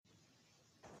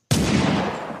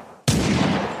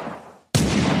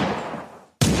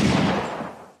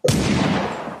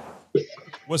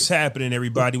What's happening,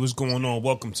 everybody? What's going on?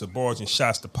 Welcome to Bars and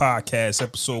Shots, the podcast,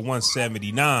 episode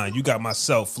 179. You got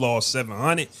myself, Flaw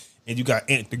 700, and you got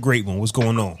Ant the Great One. What's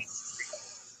going on?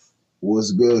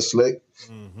 What's good, Slick?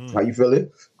 How you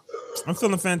feeling? I'm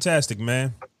feeling fantastic,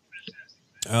 man.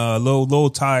 A little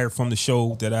tired from the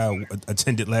show that I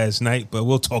attended last night, but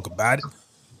we'll talk about it.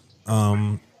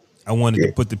 I wanted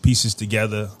to put the pieces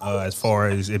together as far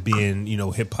as it being,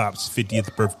 hip hop's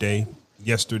 50th birthday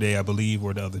yesterday, I believe,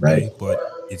 or the other day, but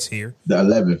it's here. The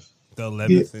 11th. The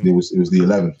 11th. It was the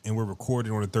 11th. And we're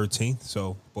recording on the 13th.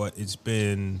 So, but it's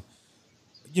been,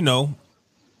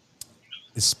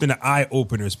 it's been an eye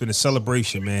opener. It's been a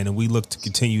celebration, man. And we look to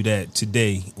continue that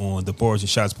today on the Bars and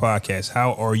Shots podcast.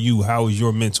 How are you? How is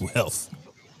your mental health?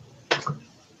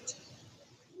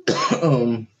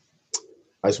 I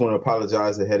just want to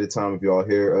apologize ahead of time if y'all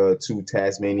hear two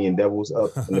Tasmanian devils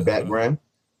up in the background.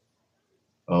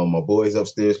 My boys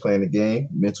upstairs playing the game.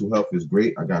 Mental health is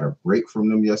great. I got a break from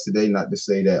them yesterday. Not to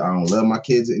say that I don't love my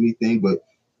kids or anything, but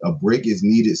a break is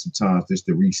needed sometimes just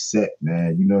to reset,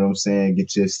 man. You know what I'm saying?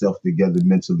 Get yourself together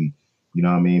mentally. You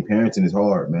know what I mean? Parenting is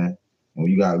hard, man. And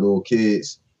when you got little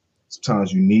kids,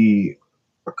 sometimes you need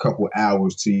a couple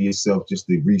hours to yourself just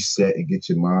to reset and get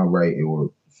your mind right, or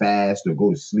fast or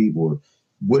go to sleep or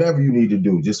whatever you need to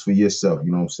do just for yourself.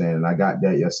 You know what I'm saying? And I got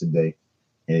that yesterday,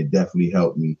 and it definitely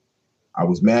helped me. I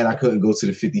was mad I couldn't go to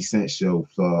the 50 Cent show.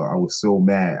 So I was so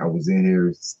mad. I was in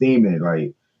here steaming,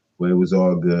 but it was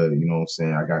all good. You know what I'm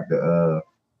saying? I got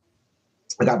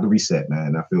the reset, man,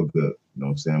 and I feel good. You know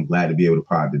what I'm saying? I'm glad to be able to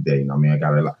pod today. You know what I mean? I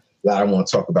got a lot I want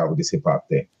to talk about with this hip hop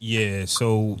thing. Yeah,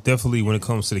 so definitely when it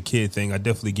comes to the kid thing, I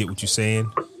definitely get what you're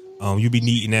saying. You be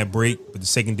needing that break, but the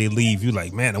second they leave, you're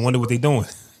like, man, I wonder what they doing.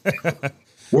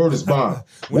 Word is bond.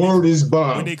 Word is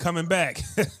bond. When they coming back.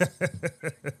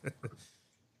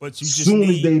 But you just soon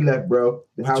as they left, bro,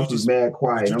 the house was mad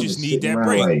quiet. You just need that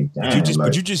break.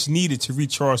 But you just need it to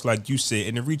recharge, like you said,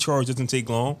 and the recharge doesn't take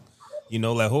long.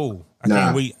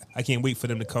 I can't wait for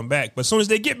them to come back. But as soon as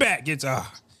they get back, it's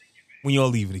when y'all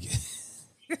leave it again.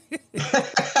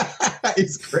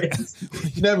 It's crazy.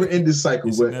 Never end the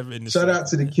cycle. Shout out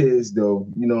to the kids, though.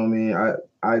 You know what I mean?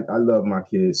 I love my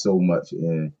kids so much,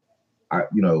 and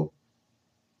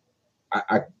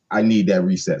I need that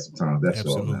reset sometimes. That's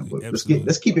absolutely, all, man. But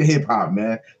let's keep it hip hop,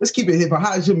 man. Let's keep it hip hop.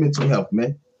 How's your mental health,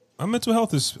 man? My mental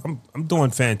health is I'm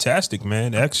doing fantastic,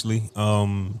 man. Actually,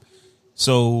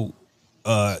 so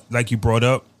like you brought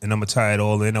up, and I'm gonna tie it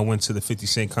all in. I went to the 50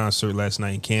 Cent concert last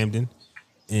night in Camden,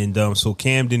 and so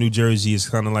Camden, New Jersey, is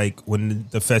kind of like when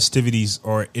the festivities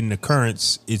are in the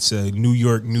currents. It's a New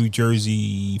York, New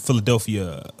Jersey,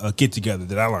 Philadelphia get together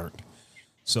that I learned.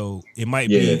 So it might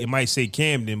say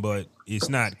Camden, but it's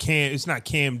not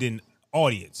Camden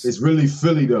audience. It's really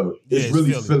Philly though. It's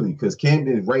really Philly because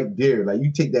Camden is right there. Like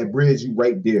you take that bridge, you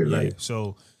right there. Yeah. Like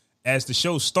so, as the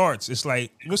show starts, it's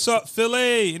like, "What's up,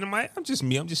 Philly?" And I'm like, "I'm just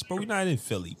me. Bro, we're not in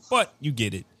Philly, but you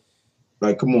get it."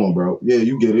 Like, come on, bro. Yeah,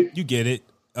 you get it. You get it.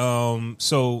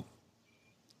 So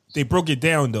they broke it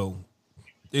down though.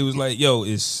 It was like, "Yo,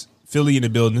 it's Philly in the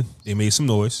building. They made some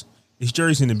noise. It's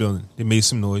Jersey in the building. They made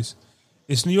some noise.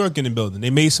 It's New York in the building. They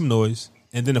made some noise."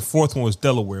 And then the fourth one was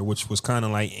Delaware, which was kind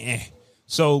of like, eh.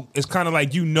 So it's kind of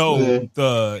like,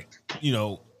 where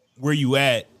you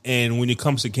at. And when it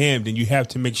comes to Camden, you have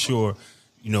to make sure,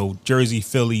 Jersey,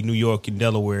 Philly, New York, and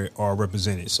Delaware are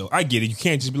represented. So I get it. You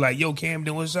can't just be like, yo,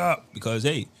 Camden, what's up? Because,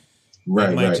 hey,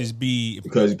 it might just be.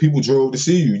 Because people drove to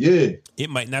see you, yeah. It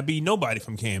might not be nobody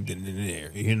from Camden in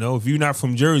there. If you're not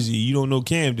from Jersey, you don't know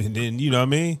Camden, then you know what I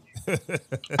mean?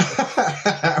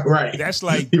 Right. That's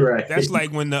like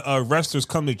when the wrestlers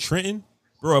come to Trenton,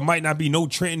 bro. It might not be no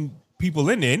Trenton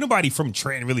people in there. Ain't nobody from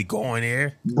Trenton really going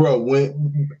there, bro.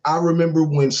 When I remember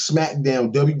when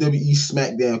SmackDown, WWE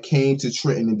SmackDown came to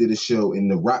Trenton and did a show,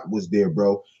 and The Rock was there,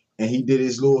 bro, and he did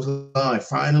his little line.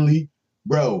 Finally,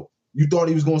 bro. You thought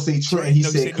he was going to say Trenton. He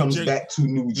said comes back to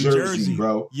New Jersey,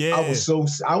 bro. Yeah. I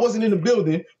wasn't in the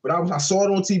building, but I saw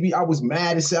it on TV. I was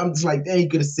mad and I'm just like, dang, he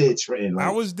could have said Trenton. Like,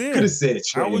 I was there. Could have said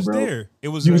Trenton, I was bro. there.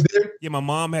 You was there? Yeah, my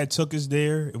mom had took us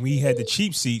there, and we had the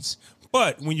cheap seats.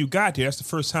 But when you got there, that's the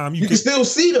first time you can still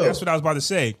see them. That's what I was about to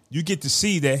say. You get to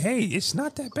see that, hey, it's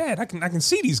not that bad. I can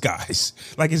see these guys.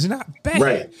 Like, it's not bad.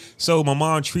 Right. So my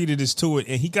mom treated us to it,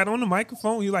 and he got on the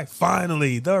microphone. He was like,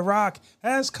 finally, The Rock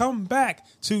has come back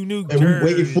to New Jersey. And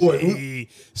we waited for it.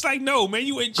 It's like, no, man,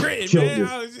 you in Trenton, man.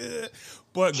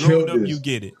 But growing up, you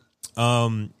get it.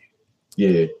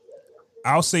 Yeah.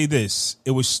 I'll say this.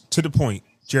 It was to the point.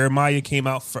 Jeremiah came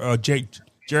out for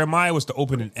Jeremiah was the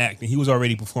opening act, and he was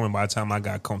already performing by the time I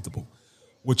got comfortable,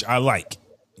 which I like.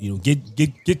 Get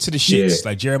to the shits. Yeah.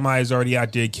 Like Jeremiah's already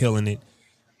out there killing it.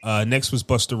 Next was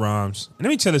Busta Rhymes. And let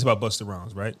me tell you this about Busta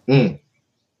Rhymes, right?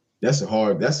 That's a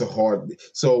hard.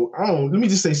 So let me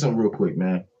just say something real quick,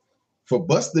 man. For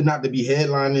Busta not to be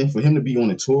headlining, for him to be on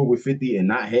a tour with 50 and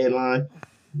not headline,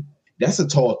 that's a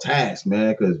tall task,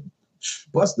 man. Because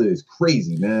Busta is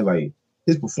crazy, man. Like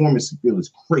his performance skill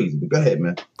is crazy. But go ahead,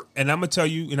 man. And I'm gonna tell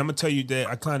you that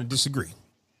I kind of disagree.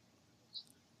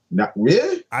 Not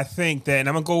really. I think that, and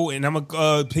I'm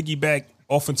gonna piggyback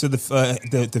off into the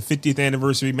 50th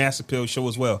anniversary Mass Appeal show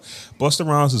as well. Busta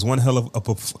Rhymes is one hell of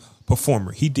a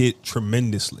performer. He did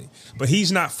tremendously, but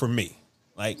he's not for me.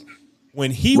 Like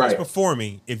when he was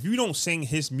performing, if you don't sing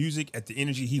his music at the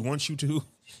energy he wants you to,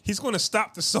 he's going to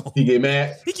stop the song. He get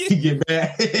mad. He get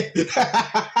mad.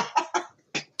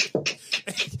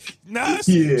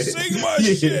 Sing my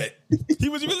shit. He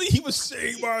was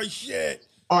singing my shit.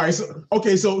 All right, so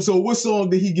what song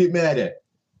did he get mad at?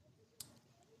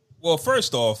 Well,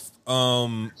 first off,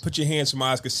 put your hands so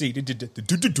my eyes can see.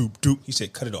 He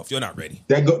said, "Cut it off. You're not ready."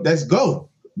 That's go.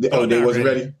 Oh, they wasn't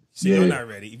ready. You're not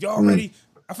ready. If y'all ready,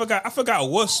 I forgot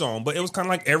what song, but it was kind of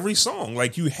like every song.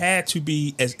 Like you had to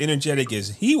be as energetic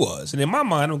as he was. And in my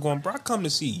mind, I'm going, bro, I come to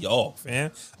see y'all,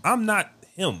 fam. I'm not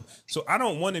him, so I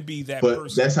don't want to be that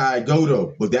person. That's how I go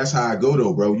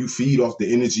though. Bro. You feed off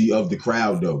the energy of the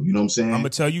crowd, though. You know what I'm saying? I'm gonna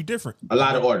tell you different. A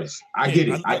lot of artists. I get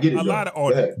it. A lot of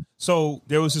artists. So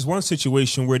there was this one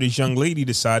situation where this young lady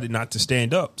decided not to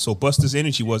stand up. So Busta's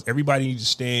energy was everybody needs to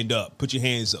stand up, put your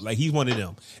hands up. Like he's one of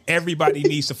them. Everybody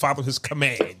needs to follow his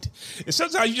command. And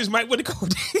sometimes you just might want to go.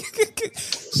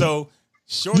 So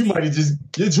Shorty,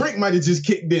 your drink might have just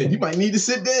kicked in. You might need to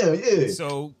sit down. Yeah.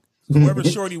 So whoever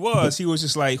Shorty was, he was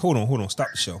just like, hold on, stop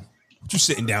the show. What you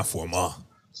sitting down for, Ma?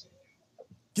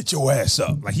 Get your ass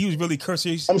up. Like he was really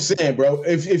cursing. I'm saying, bro,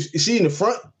 if she in the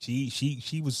front, she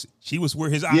was where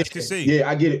his eyes could see. Yeah,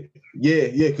 I get it.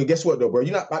 Yeah. Cause guess what though, bro?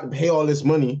 You're not about to pay all this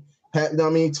money, you know what I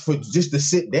mean, for just to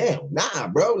sit down. Nah,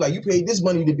 bro. Like you paid this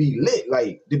money to be lit,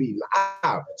 like to be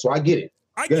live. So I get it.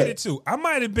 I get it too. I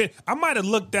might have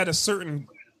looked at a certain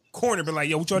corner, but like,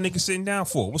 yo, what y'all niggas sitting down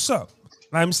for? What's up?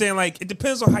 I'm saying, like, it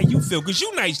depends on how you feel, because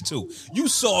you nice too. You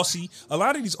saucy. A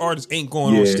lot of these artists ain't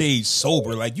going on stage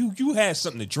sober. Like, you had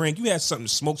something to drink, you had something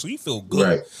to smoke, so you feel good.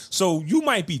 Right. So you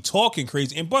might be talking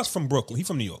crazy. And Bus from Brooklyn, he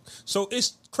from New York. So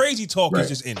it's crazy talk is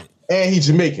just in it. And he's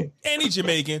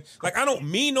Jamaican. Like, I don't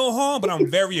mean no harm, but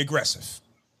I'm very aggressive.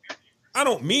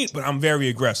 I'm very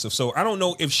aggressive. So I don't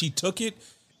know if she took it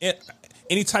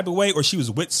any type of way, or she was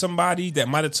with somebody that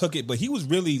might have took it, but he was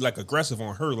really like aggressive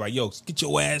on her, like, yo, get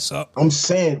your ass up. I'm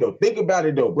saying though, think about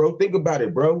it,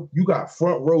 bro. You got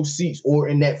front row seats or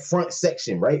in that front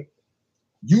section, right?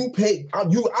 You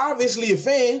obviously a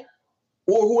fan,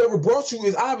 or whoever brought you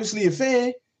is obviously a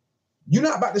fan. You're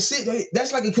not about to sit.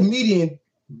 That's like a comedian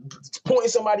pointing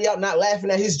somebody out, not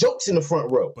laughing at his jokes in the front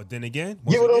row. But then again,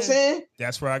 you know what I'm saying?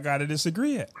 That's where I gotta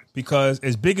disagree at, because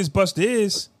as big as Busta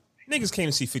is, niggas came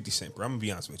to see 50 Cent, bro. I'm gonna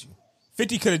be honest with you.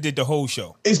 50 could have did the whole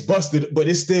show. It's busted, but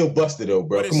it's still busted though,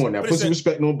 bro. Come on now, put some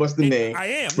respect on Busta name. I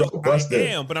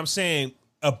am, but I'm saying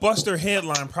a Buster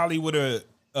headline probably would have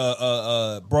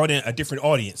brought in a different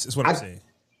audience. Is what I'm saying.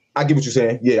 I get what you're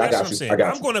saying. Yeah, I got you.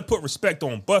 I'm going to put respect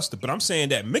on Busta, but I'm saying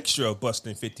that mixture of Busta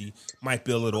and 50 might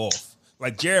be a little off.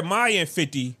 Like Jeremiah and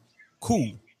 50,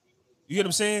 cool. You get what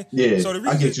I'm saying? Yeah, so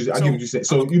I get you. I get what you're saying.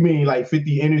 So you mean like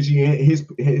 50 energy in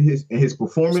his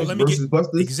performance versus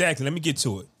Busta's? Exactly. Let me get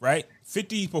to it. Right,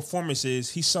 50 performances.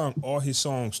 He sung all his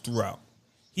songs throughout.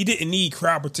 He didn't need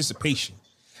crowd participation.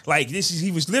 Like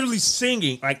he was literally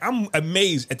singing. Like I'm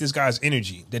amazed at this guy's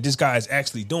energy. That this guy is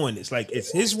actually doing this. Like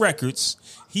it's his records.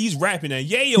 He's rapping and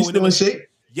Yayo and them.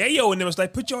 Yayo and them was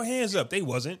like, put your hands up. They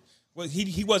wasn't. Well,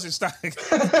 he wasn't starting.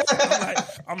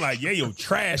 I'm like, Yayo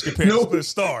trash compared to Split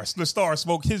Star. Split Star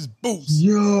smoked his boots.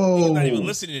 Yo, he's not even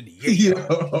listening to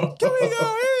Yayo. Here we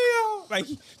go. Like,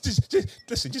 just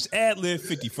listen, just ad lib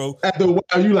 50, bro. After a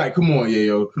while, you like, come on,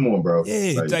 Yayo, come on, bro.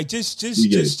 Yeah, like just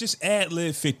ad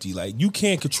lib 50. Like, you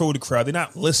can't control the crowd. They're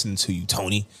not listening to you,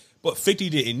 Tony. But 50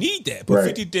 didn't need that. But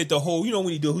 50 did the whole,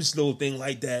 when you do his little thing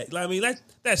like that. I mean,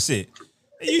 that's it.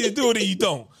 You either do it or you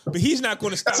don't. But he's not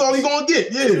going to stop. That's all he's going to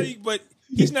get, yeah. But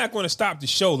he's not going to stop the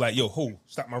show like, yo,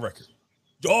 stop my record.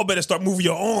 Y'all better start moving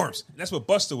your arms. And that's what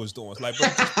Busta was doing. It's like, bro,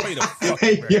 just play the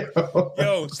fucking record.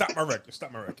 Yo, stop my record.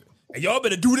 And y'all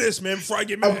better do this, man, before I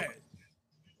get mad.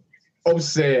 I'm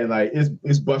saying, like,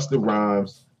 it's Busta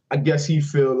Rhymes. I guess he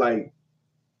feel like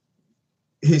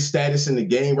his status in the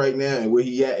game right now and where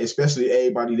he at, especially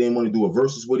everybody didn't want to do a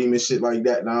versus with him and shit like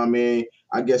that. Know what I mean?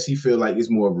 I guess he feel like it's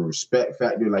more of a respect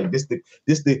factor. Like this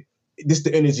this is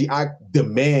the energy I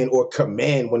demand or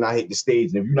command when I hit the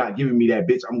stage. And if you're not giving me that,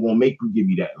 bitch, I'm gonna make you give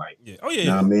me that. Like, yeah. Oh yeah,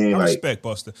 know what I mean? I Like, respect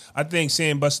Busta. I think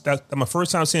seeing Busta, that my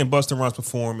first time seeing Busta Rhymes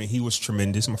perform, and he was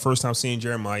tremendous. My first time seeing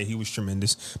Jeremiah, he was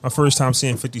tremendous. My first time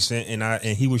seeing 50 Cent,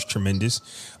 and he was tremendous.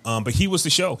 But he was the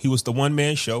show. He was the one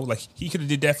man show. Like he could have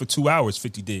did that for 2 hours.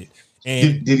 50 did.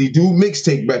 And did he do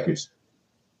mixtape records?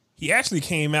 He actually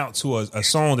came out to a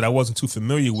song that I wasn't too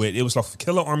familiar with. It was like a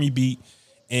Killer Army beat.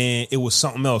 And it was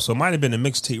something else. So it might have been a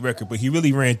mixtape record, but he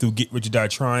really ran through Get Rich or Die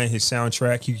Trying, his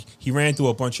soundtrack. He ran through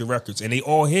a bunch of records, and they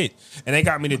all hit. And they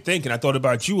got me to thinking. I thought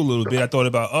about you a little bit. I thought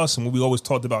about us, and we always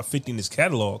talked about 50 in this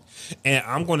catalog. And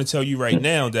I'm going to tell you right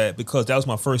now that because that was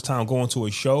my first time going to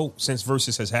a show since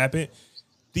Versus has happened,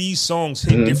 these songs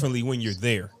hit differently when you're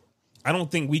there. I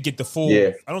don't think we get the full.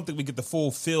 I don't think we get the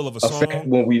full feel of a song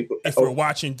when if we're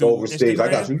watching through overstage. I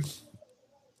got you.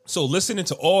 So listening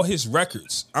to all his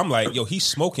records, I'm like, yo, he's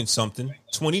smoking something,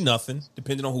 20-0,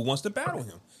 depending on who wants to battle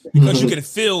him. Because you can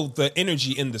feel the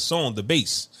energy in the song, the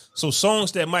bass. So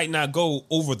songs that might not go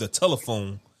over the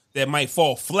telephone, that might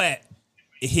fall flat,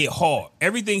 it hit hard.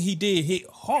 Everything he did hit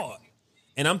hard.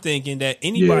 And I'm thinking that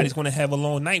anybody's going to have a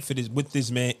long night for this with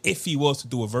this man if he was to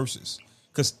do a versus.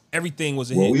 Because everything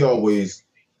was a hit.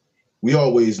 We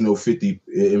always know 50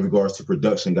 in regards to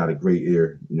production got a great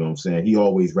ear. You know what I'm saying? He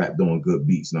always rapped on good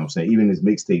beats. You know what I'm saying? Even his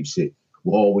mixtape shit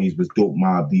always was dope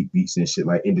mob beats and shit,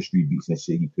 like industry beats and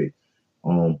shit he picked.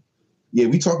 Yeah,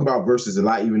 we talk about verses a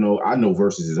lot, even though I know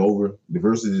verses is over. The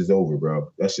verses is over,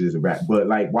 bro. That shit is a wrap. But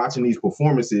like watching these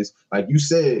performances, like you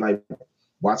said, like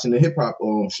watching the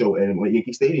HipHop show and like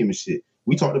Yankee Stadium and shit.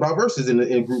 We talked about verses in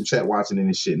the group chat watching it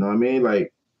and shit. You know what I mean?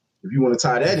 Like if you want to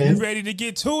tie that in. You ready to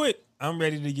get to it? I'm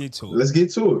ready to get to it. Let's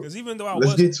get to it. Because even though I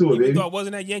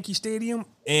wasn't at Yankee Stadium,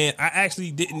 and I actually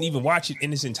didn't even watch it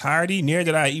in its entirety, near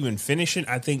that I even finish it,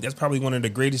 I think that's probably one of the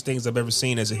greatest things I've ever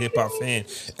seen as a hip hop fan,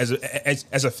 as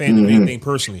a fan of anything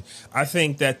personally. I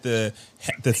think that the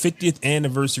 50th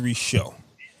anniversary show,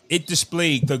 it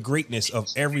displayed the greatness of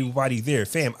everybody there.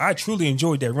 Fam, I truly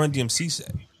enjoyed that Run DMC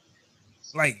set.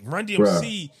 Like Run DMC.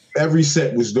 Bruh. Every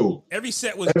set was dope. Every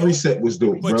set was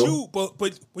dope, but bro.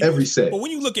 Every set. But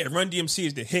when you look at Run DMC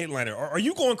as the headliner, are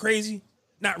you going crazy?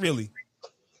 Not really.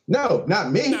 No,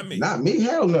 not me. Not me.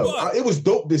 Hell no. It was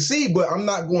dope to see, but I'm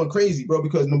not going crazy, bro,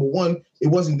 because number one, it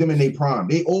wasn't them in their prime.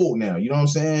 They old now. You know what I'm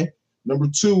saying? Number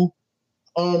two,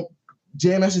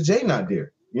 Jam Master Jay not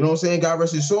there. You know what I'm saying? God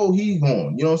rest his soul, he's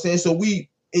gone. You know what I'm saying? So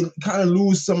it kind of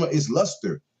lose some of its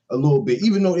luster a little bit.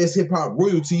 Even though it's hip hop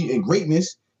royalty and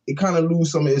greatness, it kind of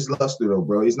lose some of its luster though,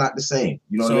 bro. It's not the same.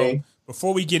 You know what I mean?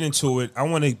 Before we get into it, I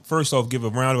want to first off give a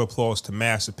round of applause to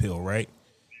Mass Appeal, right?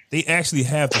 They actually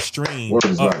have the stream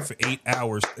up for 8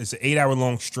 hours. It's an 8-hour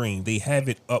long stream. They have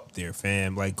it up there,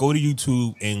 fam. Like, go to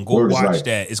YouTube and go watch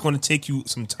that. It's going to take you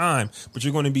some time, but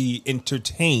you're going to be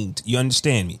entertained. You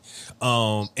understand me?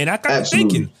 And I got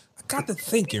to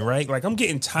thinking, right? Like, I'm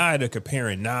getting tired of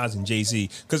comparing Nas and Jay-Z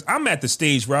because I'm at the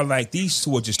stage where I'm like, these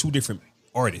two are just two different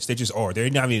artists. They just are. They're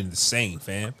not even the same,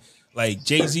 fam. Like,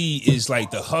 Jay-Z is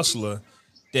like the hustler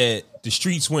that the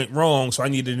streets went wrong, so I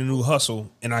needed a new hustle,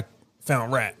 and I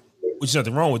found rap, which is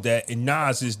nothing wrong with that. And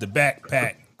Nas is the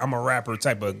backpack, I'm a rapper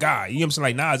type of guy. You know what I'm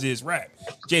saying? Like, Nas is rap.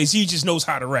 Jay-Z just knows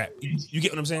how to rap. You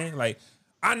get what I'm saying? Like,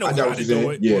 I know how to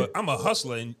do it, but I'm a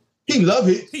hustler, and he love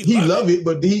it. He love it,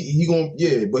 but he gonna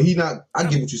but he not. I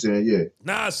get what you're saying. Yeah,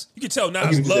 Nas. You can tell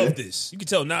Nas love this. You can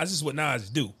tell Nas this is what Nas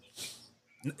do.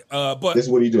 But this is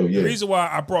what he do. Yeah. The reason why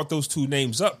I brought those two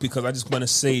names up because I just want to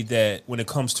say that when it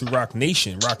comes to Rock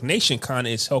Nation kind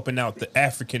of is helping out the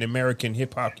African American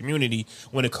hip hop community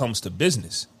when it comes to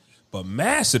business. But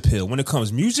Mass Appeal, when it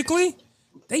comes musically,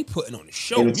 they putting on the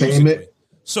show musically.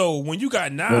 So when you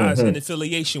got Nas in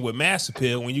affiliation with Mass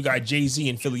Appeal, when you got Jay-Z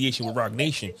in affiliation with Rock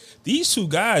Nation, these two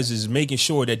guys is making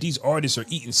sure that these artists are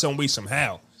eating some way,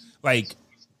 somehow. Like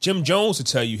Jim Jones will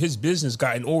tell you, his business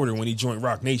got in order when he joined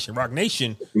Rock Nation. Rock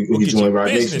Nation will get your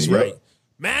business right.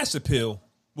 Mass Appeal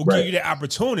will give you the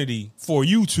opportunity for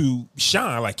you to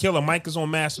shine. Like Killer Mike is on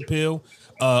Mass Appeal.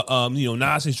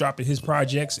 Nas is dropping his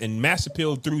projects and Mass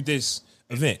Appeal through this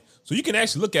event. So you can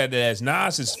actually look at it as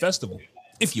Nas's festival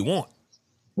if you want.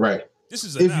 Right. This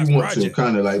is a if nice you want project. to,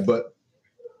 kind of like, but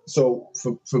so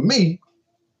for me,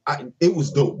 it was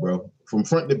dope, bro. From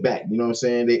front to back, you know what I'm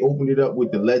saying? They opened it up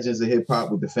with the legends of hip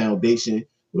hop, with the foundation,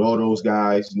 with all those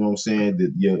guys, you know what I'm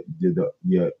saying?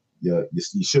 Your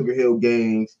Sugar Hill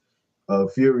gangs,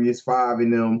 Furious 5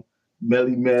 and them,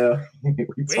 Melly Mel.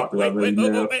 We talked about Melly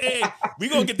Mel. We're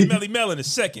gonna get to Melly Mel in a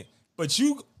second. But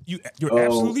you're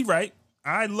absolutely right.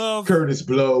 I love Curtis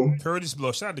Blow.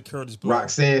 Shout out to Curtis Blow.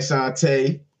 Roxanne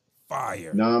Shante. Fire.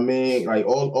 You know what I mean? Like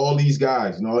all these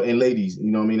guys, you know, and ladies, you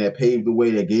know what I mean, that paved the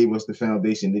way, that gave us the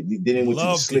foundation. Then it went to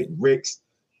the Slick Ricks.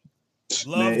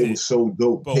 Man, it was so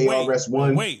dope. But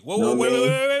KRS-One. Wait,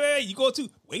 you go to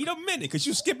wait a minute, because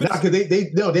you skipping. Nah, because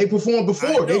they performed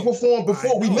before. They performed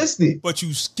before. We missed it. But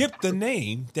you skipped the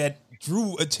name that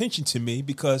drew attention to me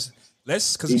because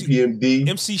EPMD.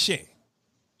 MC Shan.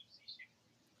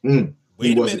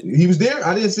 Wait a minute. He was there?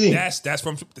 I didn't see him. That's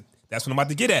what I'm about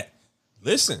to get at.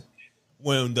 Listen,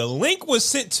 when the link was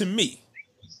sent to me,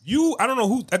 I don't know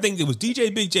who, I think it was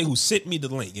DJ Big J who sent me the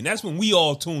link, and that's when we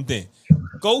all tuned in.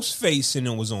 Ghostface and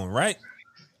it was on, right?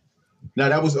 Now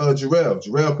that was Jarrell.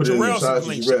 Jarrell put it in there. Shout out to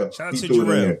Jarrell. Shout out to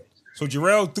Jarrell. So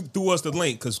Jarrell threw us the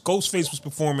link because Ghostface was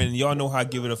performing, and y'all know how I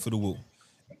give it up for the woo.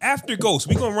 After Ghost,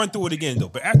 we're going to run through it again, though.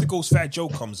 But after Ghost, Fat Joe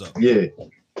comes up. Yeah.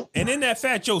 And in that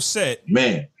Fat Joe set.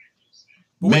 Man.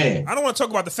 I don't want to talk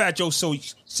about the Fat Joe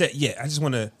set yet. I'm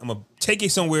going to take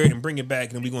it somewhere and bring it back,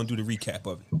 and then we're going to do the recap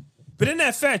of it. But in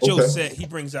that Fat Joe set, he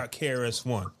brings out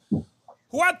KRS-One,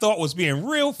 who I thought was being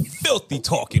real filthy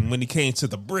talking when he came to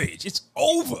the bridge. It's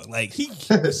over. Like, he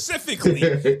specifically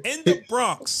in the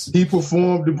Bronx. He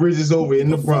performed The Bridge Is Over in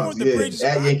the Bronx,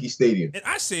 at Yankee Stadium. And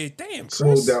I said, damn,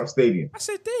 Chris. Sold out stadium. I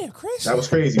said, damn, Chris. That was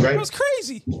crazy, right? That was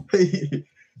crazy.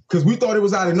 Because we thought it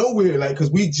was out of nowhere, like,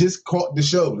 because we just caught the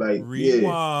show. Like,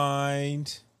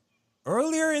 rewind.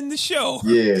 Earlier in the show.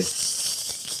 Yeah.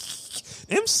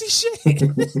 MC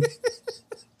Shan.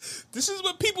 This is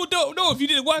what people don't know if you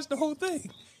didn't watch the whole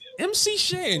thing. MC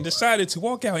Shan decided to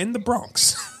walk out in the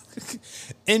Bronx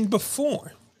and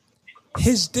perform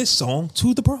this song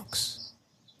to the Bronx.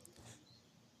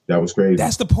 That was crazy.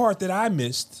 That's the part that I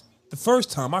missed the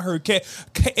first time I heard I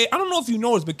don't know if you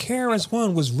noticed, but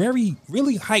KRS-One was really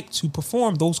hyped to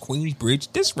perform those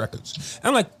Queensbridge diss records. And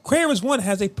I'm like, KRS-One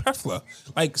has a plethora,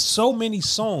 like so many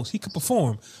songs he could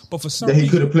perform, but for some reason, he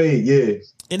could have played,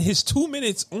 in his 2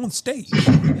 minutes on stage,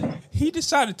 he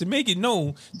decided to make it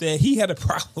known that he had a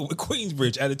problem with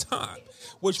Queensbridge at the time.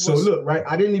 Look, right?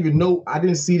 I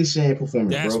didn't see the Shan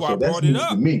performance, that's bro. Why I brought it up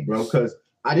to me, bro, because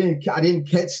I didn't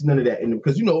catch none of that,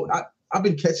 because I've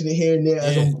been catching it here and there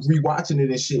as I'm rewatching it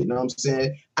and shit. You know what I'm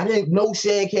saying? I didn't know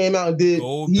Shan came out and did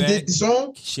the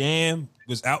song. Shan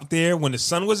was out there when the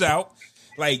sun was out.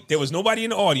 Like, there was nobody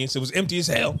in the audience. It was empty as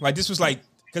hell. Like, this was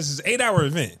because it's an 8-hour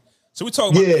event. So we're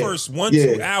talking about the first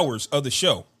 2 hours of the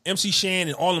show. MC Shan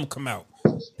and all of them come out.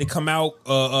 They come out.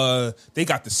 They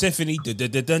got the symphony. Dun,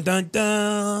 dun, dun, dun,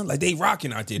 dun. Like, they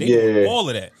rocking out there. They do all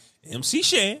of that. MC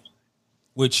Shan,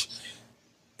 which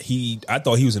I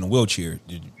thought he was in a wheelchair,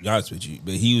 to be honest with you.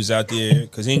 But he was out there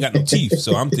because he ain't got no teeth.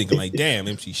 So I'm thinking like, damn,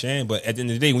 MC Shan. But at the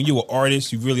end of the day, when you're an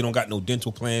artist, you really don't got no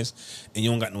dental plans and you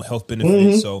don't got no health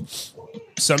benefits. So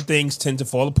some things tend to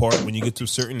fall apart when you get to a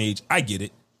certain age. I get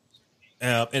it.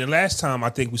 And the last time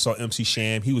I think we saw MC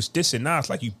Shan, he was dissing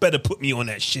Nas like, you better put me on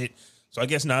that shit. So I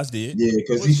guess Nas did. Yeah,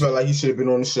 because he felt like he should have been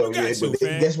on the show. Yeah, but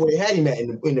that's where they had him at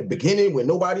in the beginning with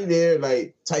nobody there,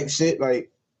 like type shit. Like,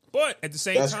 but at the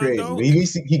same time, crazy.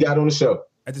 Though, he got on the show.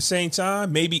 At the same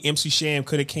time, maybe MC Shan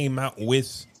could have came out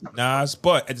with Nas,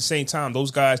 but at the same time,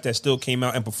 those guys that still came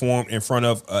out and performed in front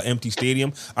of an empty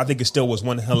stadium, I think it still was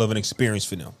one hell of an experience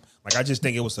for them. Like, I just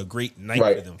think it was a great night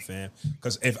for them, fam.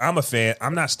 Because if I'm a fan,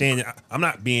 I'm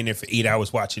not being there for 8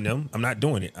 hours watching them. I'm not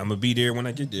doing it. I'm gonna be there when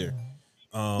I get there.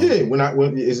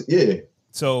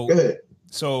 So go ahead.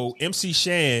 So MC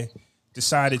Shan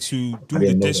decided to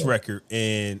do this record,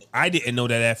 and I didn't know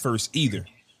that at first either.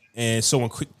 And so when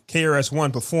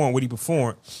KRS-One performed what he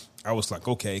performed, I was like,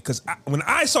 okay, because when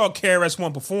I saw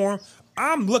KRS-One perform,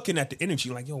 I'm looking at the energy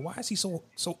like, yo, why is he so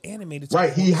animated?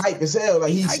 Right, he hyped as hell.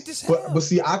 Like, hyped as hell. But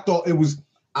see, I thought it was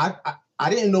I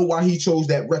didn't know why he chose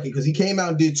that record, because he came out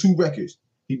and did 2 records.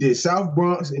 He did South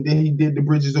Bronx and then he did The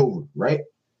Bridge Is Over, right?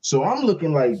 So I'm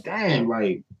looking like, damn,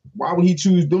 like, why would he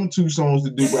choose them 2 songs to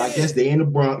do? But I guess they in the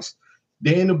Bronx.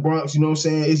 They're in the Bronx, you know what I'm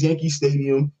saying? It's Yankee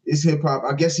Stadium. It's hip-hop.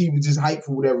 I guess he was just hyped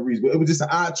for whatever reason. But it was just an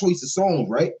odd choice of songs,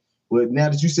 right? But now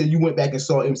that you said you went back and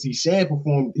saw MC Shan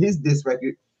perform his diss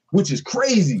record, which is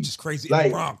crazy. Which is crazy. Like,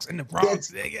 in the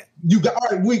Bronx. Nigga. You got,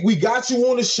 all right, we got you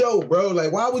on the show, bro.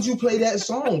 Like, why would you play that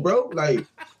song, bro? Like,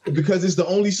 because it's the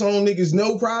only song niggas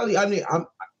know, probably. I mean,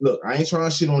 look, I ain't trying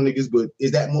to shit on niggas, but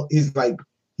is that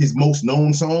his most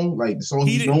known song? Like, the song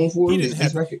he's known for? He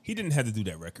didn't have to do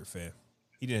that record, fam.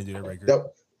 He didn't do that record.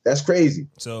 That's crazy.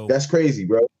 So that's crazy,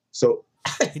 bro. So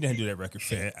he didn't do that record,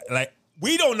 fam. Like,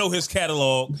 we don't know his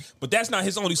catalog, but that's not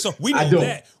his only song. We know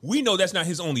that. We know that's not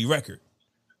his only record.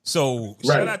 So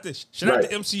shout out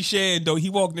to MC Shan, though.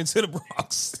 He walked into the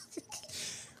Bronx.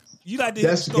 You got to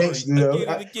That's gangster, though.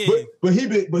 again. But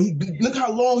look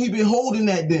how long he been holding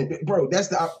that. Then, bro,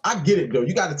 I get it though.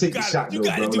 You got to take the shot, though,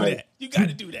 bro. You got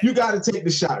to do that. You got to take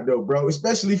the shot, though, bro.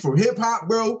 Especially for hip hop,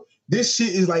 bro. This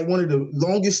shit is like one of the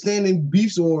longest standing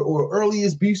beefs or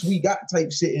earliest beefs we got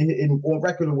type shit on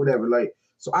record or whatever. Like,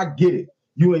 so I get it.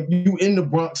 You in the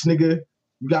Bronx, nigga.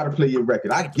 You got to play your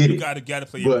record. I get it. You got to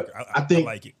play your record. I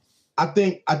like it. I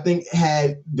think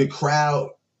had the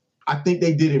crowd. I think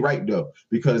they did it right though,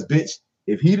 because bitch,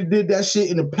 if he'd have did that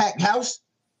shit in a packed house,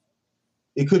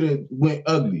 it could have went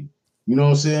ugly. You know what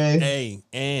I'm saying? Hey,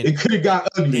 and it could have got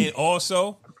ugly. And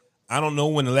also, I don't know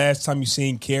when the last time you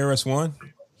seen KRS-One.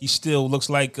 He still looks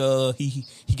like he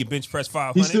can bench press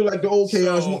 500. He's still like the old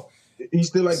KRS-One. He's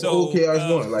still like the old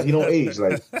KRS-One. Like he don't age.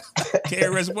 Like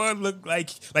KRS-One look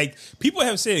like people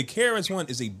have said KRS-One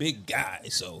is a big guy.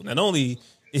 So not only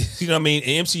you know what I mean,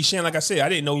 and MC Shan, like I said, I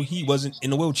didn't know he wasn't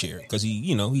in a wheelchair because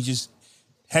he just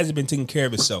hasn't been taking care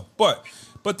of himself. But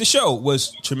the show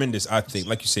was tremendous, I think.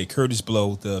 Like you said, Curtis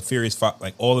Blow, the Furious Five,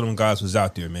 like all of them guys was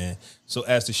out there, man. So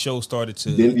as the show started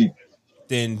to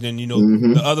then you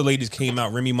know the other ladies came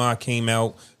out. Remy Ma came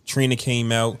out, Trina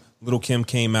came out, Little Kim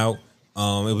came out.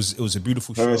 It was a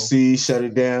beautiful show. RC shut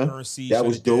it down. That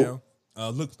was dope.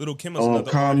 Look, Little Kim is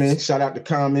another Common. artist. Shout out to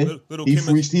Common. Little He Kim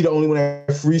the only one that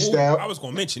freestyle. I was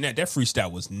gonna mention that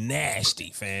freestyle was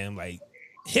nasty, fam. Like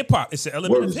hip hop, it's an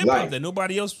element of hip hop that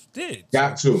nobody else did.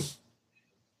 Got to.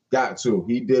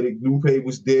 He did it. Lupe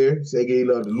was there. Sergey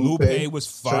loved the Lupe. Lupe was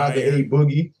fire. Shout out to A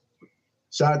Boogie.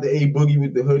 Shout out to A Boogie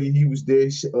with the hoodie. He was there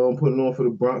putting on for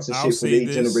the Bronx and shit for the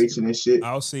generation and shit.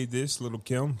 I'll say this, Little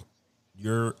Kim,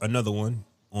 you're another one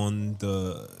on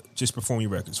the Just Perform Your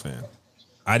Records, fam.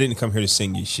 I didn't come here to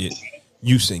sing your shit.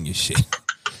 You sing your shit.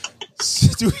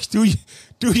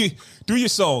 do your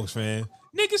songs, man.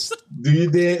 Niggas, do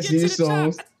your dance, do your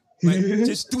songs. Like,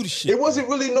 just do the shit. It wasn't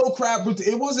really no crowd.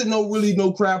 It wasn't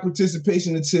no crowd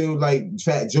participation until like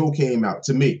Fat Joe came out.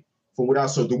 To me, from what I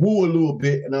saw, the Woo a little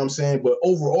bit. You know what I'm saying? But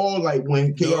overall, like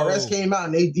when KRS came out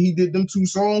and he did them 2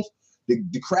 songs, the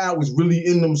crowd was really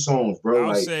in them songs, bro.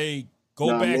 I'll say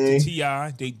go back to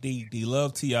T.I. They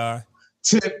love T.I.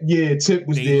 Tip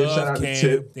was there. Shout out to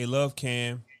Tip. They love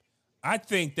Cam. I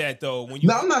think that though, when you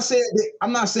I'm not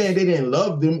saying they didn't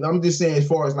love them. I'm just saying as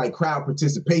far as like crowd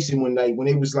participation when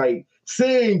it was like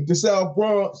sing the South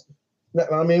Bronx.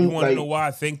 I mean, you want to know why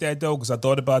I think that though? Because I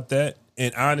thought about that,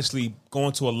 and honestly,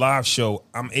 going to a live show,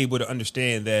 I'm able to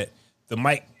understand that the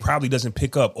mic probably doesn't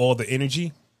pick up all the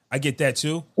energy. I get that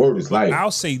too. Word is life.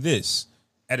 I'll say this: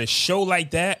 at a show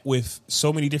like that with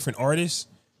so many different artists,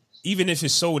 even if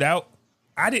it's sold out,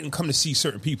 I didn't come to see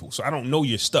certain people, so I don't know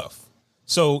your stuff.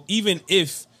 So even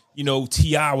if, you know,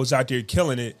 T.I. was out there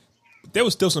killing it, there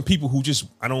was still some people who just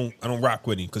I don't rock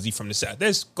with him because he's from the South.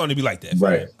 There's going to be like that.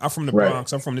 Right. I'm from the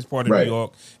Bronx. I'm from this part of New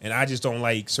York, and I just don't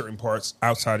like certain parts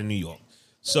outside of New York.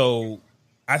 So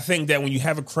I think that when you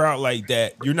have a crowd like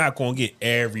that, you're not going to get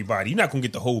everybody. You're not going to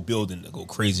get the whole building to go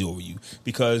crazy over you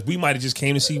because we might have just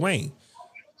came to see Wayne.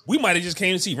 We might have just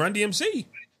came to see Run DMC.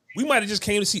 We might have just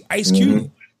came to see Ice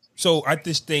Cube. So I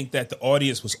just think that the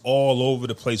audience was all over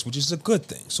the place, which is a good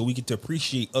thing. So we get to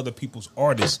appreciate other people's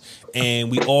artists, and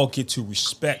we all get to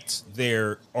respect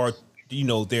their art, you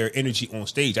know, their energy on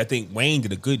stage. I think Wayne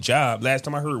did a good job. Last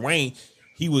time I heard Wayne,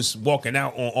 he was walking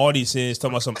out on audiences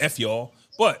talking about some F y'all,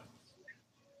 but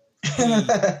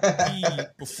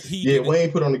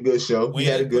Wayne put on a good show. He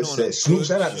had a good set. Snoop,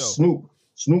 shout out to Snoop.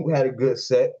 Snoop had a good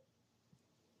set.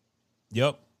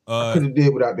 Yep. I could have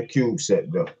did without the Cube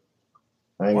set though.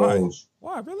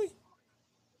 Why, really?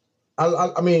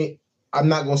 I mean, I'm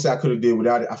not gonna say I could have did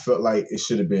without it. I felt like it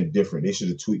should have been different. They should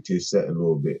have tweaked his set a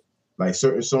little bit. Like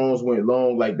certain songs went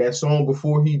long. Like that song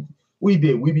before we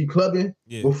be clubbing.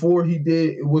 Yeah. Before he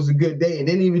did, it was a good day, and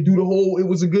didn't even do the whole. It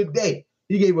was a good day.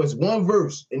 He gave us one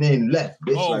verse and then left.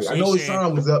 Bitch. Oh, so I know his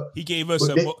time was up. He gave us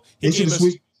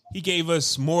he gave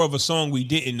us more of a song we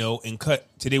didn't know and cut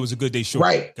Today Was a Good Day short.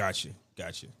 Right. Gotcha.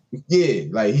 Yeah,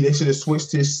 like they should have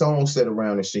switched his song set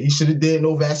around and shit. He should have did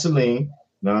No Vaseline.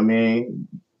 Know what I mean?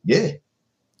 Yeah.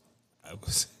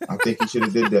 I think he should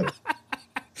have did that.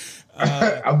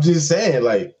 I'm just saying,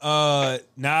 like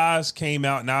Nas came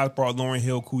out. Nas brought Lauryn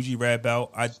Hill, Coogee Rap out.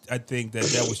 I think that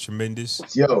was tremendous.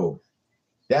 Yo,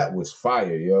 that was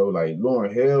fire, yo. Like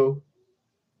Lauryn Hill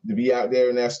to be out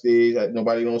there in that stage, like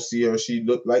nobody don't see her. She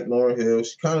looked like Lauryn Hill.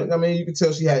 She kind of, I mean, you can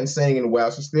tell she hadn't sang in a while.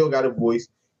 She still got a voice.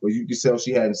 But you can tell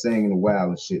she hadn't sang in a while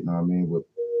and shit, know what I mean? But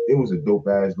it was a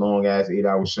dope-ass, long-ass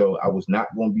 8-hour show. I was not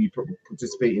going to be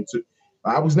participating to...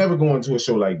 I was never going to a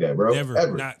show like that, bro. Never.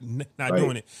 Ever. Not like,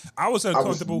 doing it. I was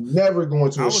uncomfortable. I was never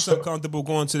going to I was uncomfortable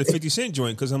going to the 50 Cent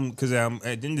joint because I'm at the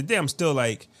end of the day, I'm still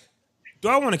like, Do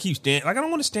I want to keep stand? Like I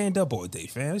don't want to stand up all day,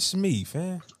 fam. It's me,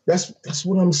 fam. That's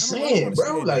what I'm saying,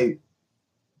 bro. Like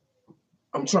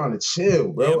I'm trying to chill,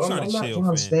 bro. Yeah, I'm not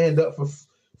trying to stand up for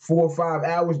 4 or 5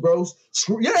 hours, bro.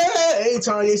 Yeah,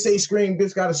 anytime they say scream,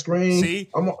 bitch gotta scream. See,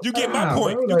 you get my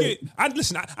point. Bro,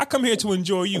 listen. I come here to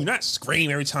enjoy you, not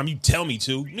scream every time you tell me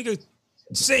to, nigga.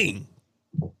 Sing.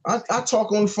 I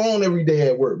talk on the phone every day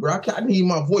at work, bro. I need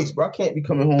my voice, bro. I can't be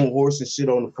coming home hoarse and shit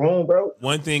on the phone, bro.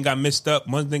 One thing I messed up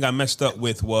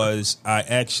with was I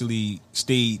actually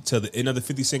stayed to the end of the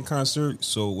 50 Cent concert.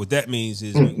 So what that means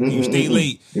is when you stay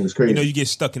late, it was crazy. You know, you get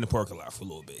stuck in the parking lot for a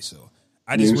little bit. So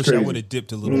I just wish I would have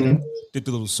dipped a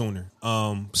little sooner.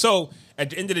 So at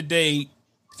the end of the day,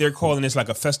 they're calling this like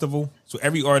a festival. So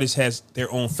every artist has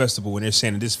their own festival, and they're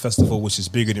saying that this festival, which is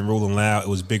bigger than Rolling Loud, it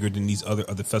was bigger than these other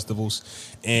festivals.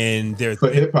 And they're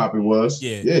for hip hop, it was.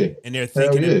 Yeah. And they're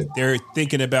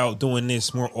thinking about doing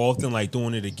this more often, like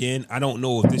doing it again. I don't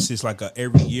know if this is like a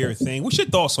every year thing. What's your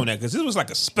thoughts on that? Because this was like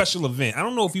a special event. I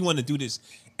don't know if you want to do this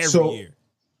every year.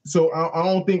 So I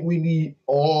don't think we need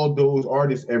all those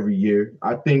artists every year.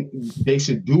 I think they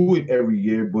should do it every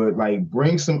year, but like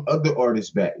bring some other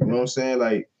artists back. You know what I'm saying?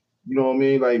 Like, you know what I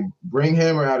mean? Like bring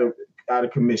Hammer out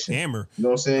of commission. Hammer. You know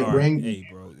what I'm saying? Hey,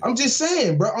 bro. I'm just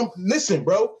saying, bro. Listen,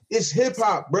 bro. It's hip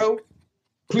hop, bro.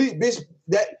 Please, bitch.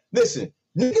 Listen.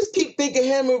 Niggas keep thinking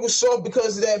Hammer was soft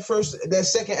because of that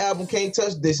second album, Can't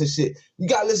Touch This and shit. You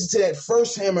gotta listen to that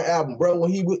first Hammer album, bro,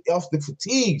 when he was off the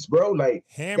fatigues, bro. Like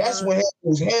that's when Hammer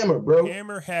was Hammer, bro.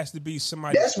 Hammer has to be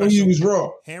somebody. That's when he was raw.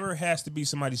 Hammer has to be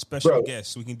somebody's special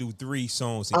guest, so we can do 3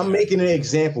 songs. I'm making an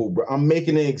example,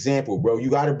 bro. You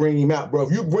gotta bring him out, bro.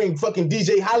 If you bring fucking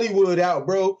DJ Hollywood out,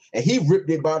 bro, and he ripped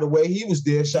it, by the way, he was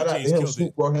there. Shout out to him.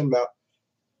 Snoop brought him out.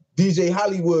 DJ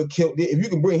Hollywood killed it. If you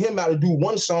can bring him out to do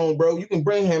one song, bro, you can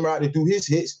bring him out to do his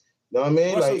hits. You know what I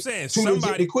mean? That's what I'm saying.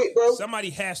 Somebody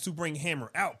has to bring Hammer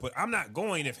out, but I'm not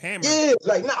going if Hammer. Yeah,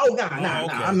 like nah.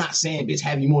 I'm not saying bitch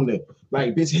have him on the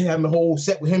bitch having the whole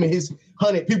set with him and his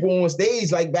 100 people on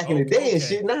stage like back in the day and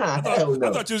shit. Nah, hell no.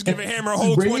 I thought you was giving Hammer a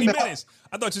whole 20 minutes.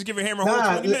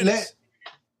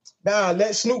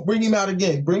 Let Snoop bring him out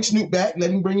again. Bring Snoop back. Let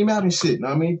him bring him out and shit. Know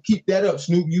what I mean? Keep that up,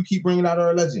 Snoop. You keep bringing out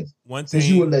our legends. One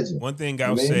thing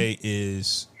I'll say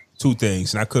is 2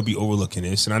 things, and I could be overlooking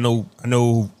this. And I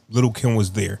know Little Kim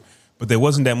was there, but there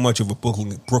wasn't that much of a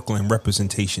Brooklyn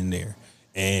representation there.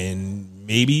 And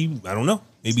maybe, I don't know.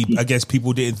 Maybe, I guess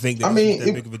people didn't think that was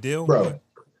that big of a deal. Bro, but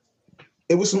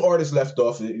it was some artists left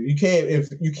off. You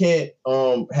can't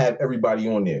have everybody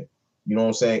on there. You know what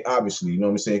I'm saying? Obviously, you know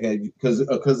what I'm saying? Because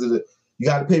you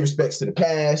got to pay respects to the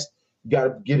past. You got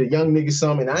to get a young nigga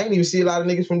some. And I ain't even see a lot of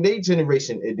niggas from their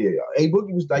generation in there.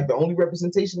 A-Boogie was like the only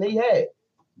representation they had.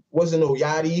 Wasn't no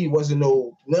Yachty.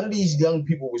 None of these young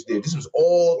people was there. This was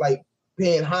all like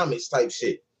paying homage type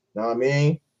shit. You know what I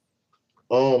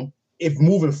mean? If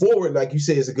moving forward, like you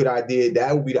said, is a good idea,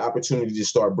 that would be the opportunity to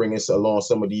start bringing along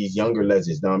some of these younger legends.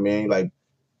 You know what I mean? Like,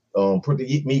 put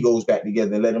the Migos back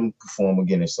together and let them perform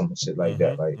again or some shit like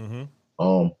that. Like,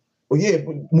 but yeah,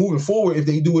 moving forward, if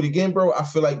they do it again, bro, I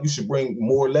feel like you should bring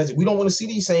more legends. We don't want to see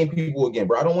these same people again,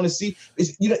 bro. I don't want to see.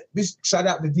 Shout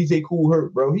out to DJ Kool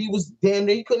Herc, bro. He was damn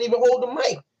near. He couldn't even hold the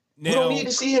mic. We don't need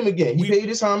to see him again. He paid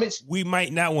his homage. We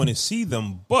might not want to see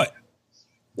them, but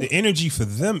the energy for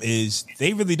them is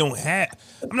they really don't have.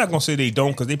 I'm not gonna say they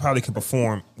don't because they probably can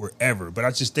perform wherever, but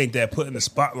I just think that putting the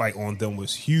spotlight on them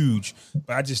was huge.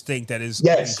 But I just think that is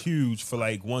huge for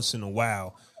like once in a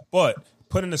while. But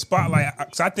putting the spotlight,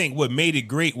 because I think what made it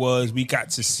great was we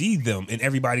got to see them and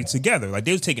everybody together. Like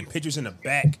they was taking pictures in the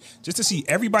back just to see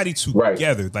everybody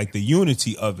together. Right. Like the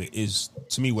unity of it is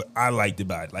to me what I liked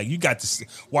about it. Like you got to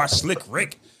watch Slick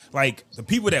Rick. Like the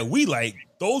people that we like,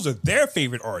 those are their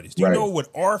favorite artists. Do you know what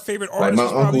our favorite artists?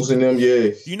 Like my uncles and them, yeah.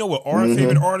 Do you know what our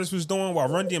favorite artist was doing while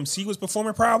Run DMC was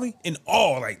performing? Probably in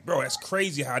all, like, bro, that's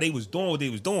crazy how they was doing what they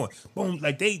was doing. Boom,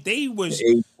 like they was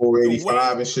 84,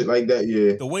 85 and shit like that.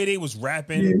 Yeah, the way they was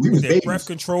rapping with their breath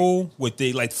control, with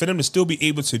they like for them to still be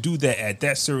able to do that at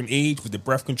that certain age with the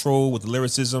breath control, with the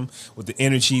lyricism, with the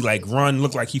energy. Like Run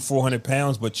looked like he 400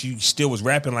 pounds, but you still was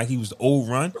rapping like he was the old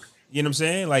Run. You know what I'm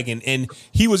saying? Like, and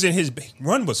he was in his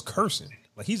Run was cursing.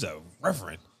 Like he's a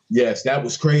reverend. Yes, that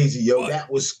was crazy, yo.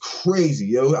 That was crazy,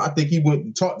 yo. I think he went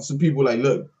and talked to some people like,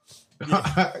 look,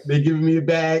 they giving me a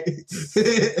bag.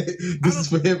 This is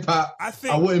for hip hop.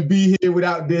 I wouldn't be here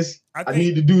without this. I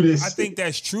need to do this. I think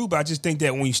that's true, but I just think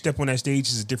that when you step on that stage,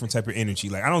 it's a different type of energy.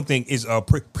 Like I don't think it's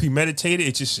premeditated.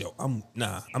 It's just I'm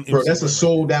bro. That's a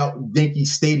sold out Yankee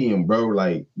Stadium, bro.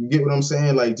 Like you get what I'm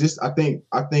saying? Like I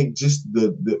think just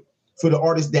the for the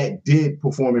artists that did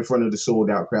perform in front of the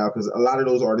sold out crowd, because a lot of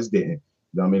those artists didn't.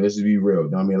 You know what I mean? Let's just be real. You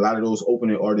know what I mean? A lot of those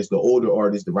opening artists, the older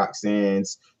artists, the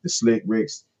Roxannes, the Slick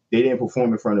Ricks, they didn't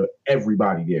perform in front of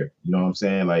everybody there. You know what I'm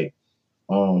saying? Like,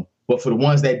 but for the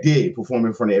ones that did perform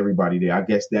in front of everybody there, I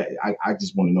guess that I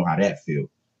just want to know how that feel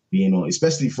being on,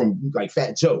 especially from like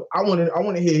Fat Joe. I want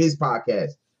to hear his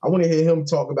podcast. I want to hear him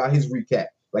talk about his recap,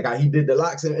 like how he did the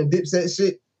Locks and Dipset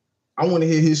shit. I want to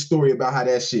hear his story about how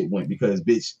that shit went because,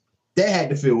 bitch, that had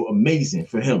to feel amazing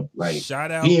for him. Like,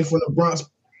 shout out being from the Bronx.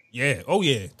 Yeah. Oh,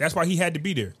 yeah. That's why he had to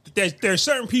be there. There's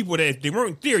certain people that if they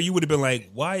weren't there, you would have been like,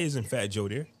 why isn't Fat Joe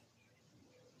there?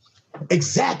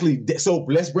 Exactly. So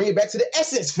let's bring it back to the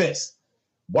Essence Fest.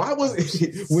 Why was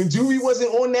it when Juvie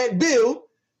wasn't on that bill?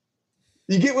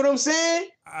 You get what I'm saying?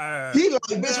 He like,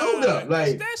 bitch, hold up.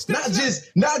 Like, that's not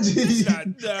just.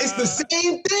 It's the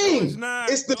same thing.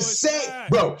 It's the same.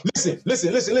 Bro,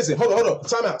 listen. Hold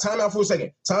on. Time out for a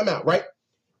second. Time out, right?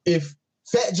 If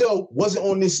Fat Joe wasn't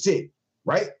on this shit,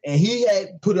 right? And he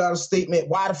had put out a statement,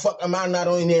 why the fuck am I not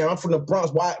on there? I'm from the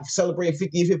Bronx. Why celebrating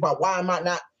 50th hip hop? Why am I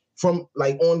not from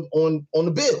like on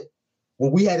the bill?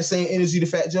 Well, we had the same energy to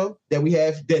Fat Joe that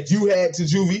you had to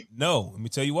Juvie. No, let me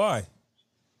tell you why.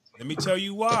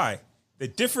 The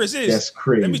difference is, that's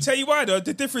crazy. Let me tell you why, though.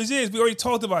 The difference is, we already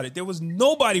talked about it. There was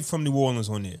nobody from New Orleans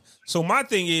on there. So my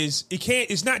thing is,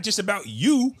 it's not just about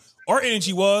you. Our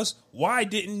energy was, why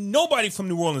didn't nobody from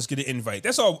New Orleans get an invite?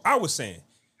 That's all I was saying.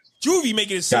 Juvie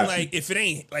making it seem like if it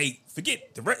ain't, like,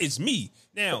 forget the rest, it's me.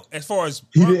 Now, as far as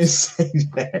Bronx, he didn't say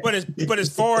that. but as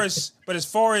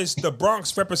far as the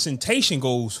Bronx representation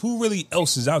goes, who really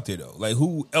else is out there though? Like,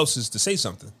 who else is to say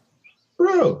something?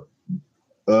 Bro.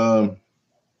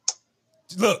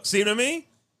 Look, see what I mean?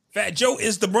 Fat Joe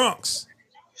is the Bronx.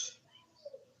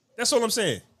 That's all I'm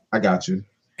saying. I got you.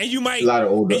 And you might, a lot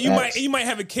of older you might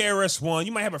have a KRS-One.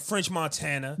 You might have a French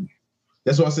Montana.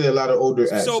 That's why I say a lot of older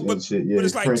acts. But shit. Yeah, but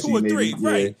it's like Frenchy, 2 or 3, maybe,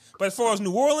 right? Yeah. But as far as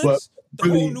New Orleans,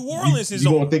 whole New Orleans is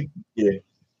on. You're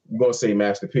gonna say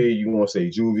Master P. You're gonna say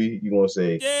Juvie. You're gonna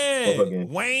say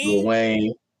Wayne. Lil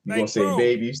Wayne. You're gonna say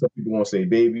Baby. Some people gonna say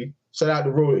Baby. Shout out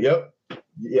to Roller. Yep.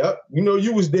 You know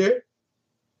you was there.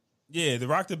 Yeah, the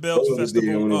Rock the Bells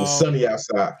Festival. When it was sunny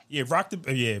outside. Yeah,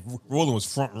 Roland was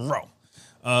front row.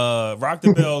 Rock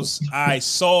the Bells, I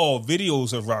saw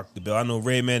videos of Rock the Bell. I know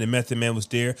Redman and Method Man was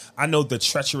there. I know the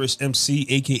treacherous MC,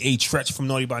 aka Tretch from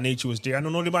Naughty by Nature, was there. I know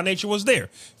Naughty by Nature was there.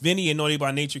 Vinny and Naughty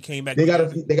by Nature came back. They got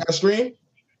a stream?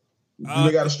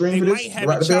 They got a stream for this? They might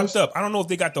have it chopped up. I don't know if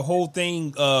they got the whole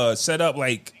thing set up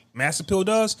like Master Pill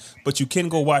does, but you can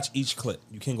go watch each clip.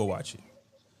 You can go watch it.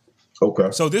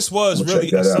 Okay. So this was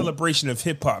really a celebration of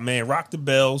hip hop, man. Rock the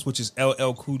Bells, which is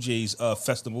LL Cool J's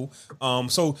festival.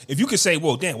 So if you could say,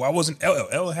 well, damn, why wasn't LL?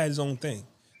 LL had his own thing.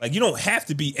 Like, you don't have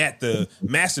to be at the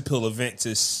Master Pill event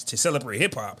to celebrate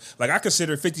hip hop. Like, I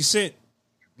consider 50 Cent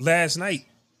last night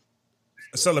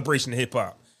a celebration of hip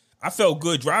hop. I felt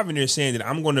good driving there saying that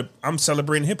I'm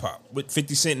celebrating hip hop with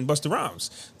 50 Cent and Busta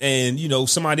Rhymes. And, you know,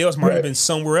 somebody else might have been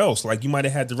somewhere else. Like, you might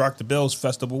have had the Rock the Bells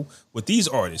festival with these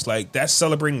artists. Like, that's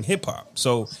celebrating hip hop.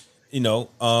 So, you know,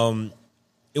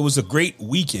 it was a great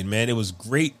weekend, man. It was a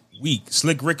great week.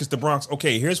 Slick Rick is the Bronx.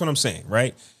 Okay, here's what I'm saying,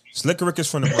 right? Slick Rick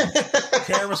is from the Bronx.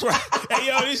 Hey,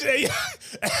 yo,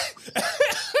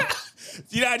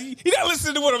 you're not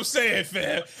listening to what I'm saying,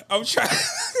 fam. I'm trying.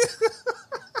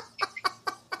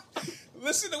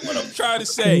 Listen to what I'm trying to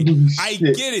say. I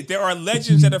get it. There are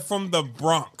legends that are from the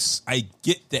Bronx. I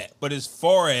get that. But as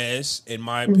far as, in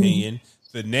my opinion,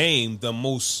 the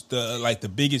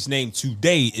biggest name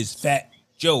today is Fat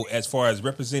Joe, as far as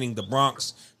representing the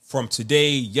Bronx from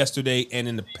today, yesterday, and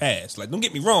in the past. Like, don't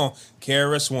get me wrong,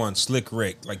 KRS-One, Slick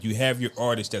Rick, like, you have your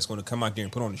artist that's going to come out there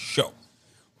and put on a show.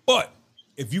 But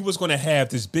if you was going to have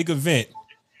this big event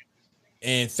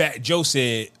and Fat Joe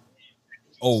said,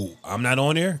 oh, I'm not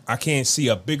on there, I can't see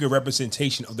a bigger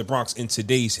representation of the Bronx in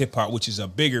today's hip hop, which is it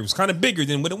was kind of bigger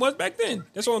than what it was back then.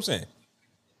 That's what I'm saying.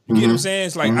 You get what I'm saying?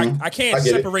 It's like, I can't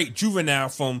separate Juvenile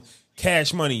from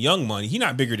Cash Money, Young Money. He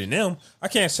not bigger than them. I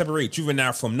can't separate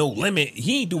Juvenile from No Limit.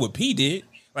 He ain't do what P did.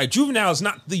 Like, Juvenile is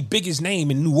not the biggest name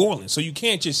in New Orleans. So you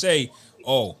can't just say,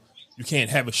 oh, you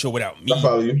can't have a show without me. I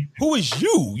follow you. Who is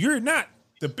you? You're not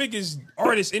the biggest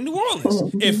artist in New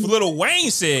Orleans. If Lil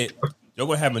Wayne said, you're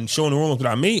going to have a show in New Orleans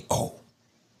without me, oh,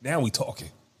 now we talking.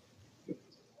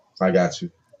 I got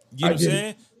you. You know what I'm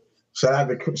saying? Shout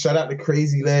out to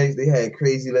Crazy Legs. They had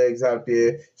Crazy Legs out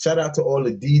there. Shout out to all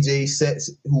the DJ sets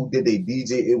who did they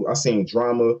DJ. I seen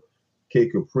Drama,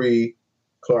 Kid Capri,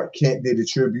 Clark Kent did a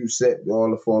tribute set, all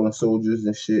the fallen soldiers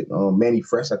and shit. Manny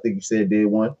Fresh, I think you said did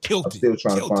one. I'm still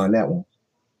trying to find that one.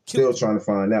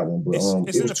 But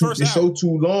it's in the first the show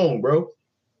too long, bro.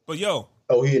 But yo,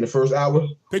 Oh, he in the first hour?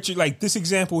 Picture like this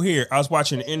example here. I was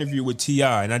watching an interview with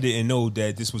T.I. and I didn't know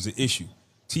that this was an issue.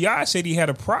 T.I. said he had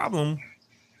a problem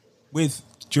with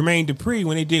Jermaine Dupri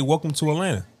when they did Welcome to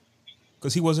Atlanta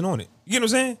because he wasn't on it. You get what I'm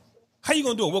saying? How you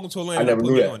gonna do it? Welcome to Atlanta. I never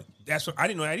knew that. On it? That's what I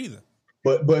didn't know that either.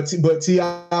 But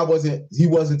T.I.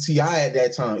 wasn't T.I. at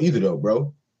that time either though,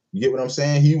 bro. You get what I'm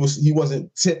saying? He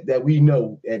wasn't Tip that we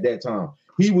know at that time.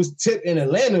 He was Tip in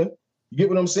Atlanta. You get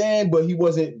what I'm saying? But he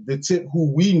wasn't the Tip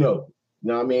who we know. You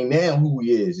know what I mean? Now who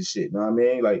he is and shit. You know what I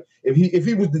mean? Like if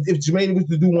Jermaine was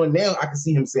to do one now, I could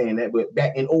see him saying that. But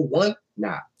back in 01,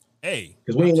 nah. Hey.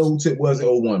 Because we didn't know who Tip was in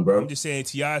 01, bro. I'm just saying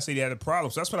T.I. said he had a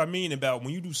problem. So that's what I mean about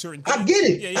when you do certain things. I get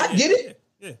it. I get it.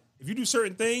 Yeah. If you do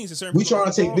certain things and certain we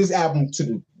trying to take this album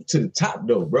to the top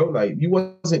though, bro. Like you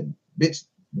wasn't bitch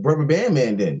Rubber Band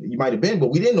Man then. You might have been, but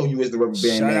we didn't know you was the Rubber Band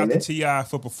Man. Shout out then. to T.I.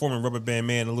 for performing Rubber Band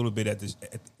Man a little bit at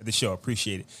the show.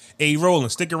 Appreciate it. Hey,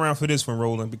 Roland, stick around for this one,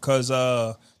 Roland, because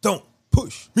don't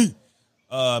push me.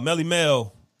 Melly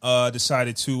Mel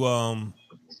decided to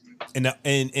in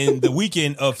the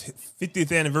weekend of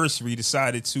 50th anniversary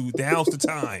decided to now's the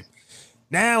time.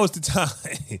 Now is the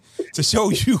time to show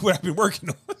you what I've been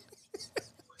working on.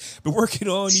 Been working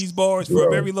on these bars for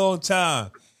a very long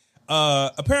time.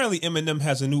 Apparently Eminem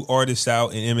has a new artist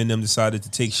out, and Eminem decided to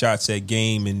take shots at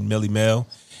Game and Melly Mel.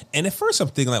 And at first I'm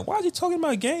thinking, like, why is he talking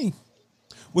about Game?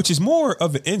 Which is more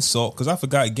of an insult, because I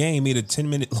forgot Game made a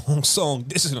 10-minute long song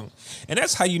dissing him. And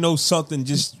that's how you know something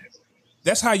just...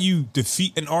 That's how you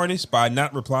defeat an artist, by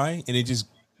not replying, and it just...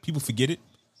 People forget it.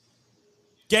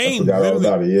 Game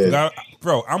literally...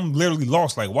 Bro, I'm literally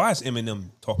lost. Like, why is Eminem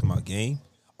talking about Game?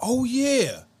 Oh,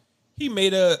 yeah. He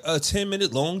made a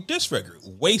 10-minute long diss record.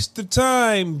 Waste of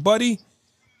time, buddy.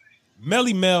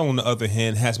 Melly Mel, on the other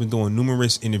hand, has been doing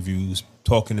numerous interviews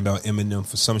talking about Eminem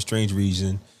for some strange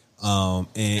reason. And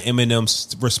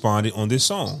Eminem responded on this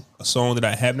song, a song that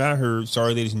I have not heard.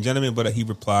 Sorry, ladies and gentlemen, but he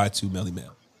replied to Melly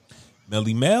Mel.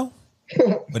 Melly Mel,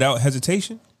 without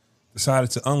hesitation, decided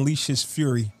to unleash his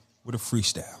fury with a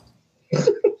freestyle.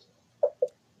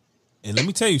 And let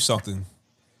me tell you something.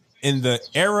 In the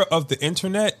era of the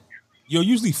internet, you'll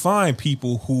usually find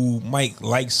people who might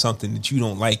like something that you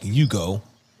don't like, and you go,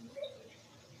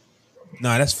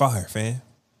 nah, that's fire, fam.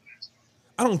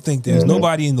 I don't think there's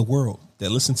nobody in the world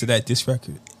that listened to that diss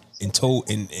record and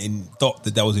thought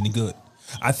that was any good.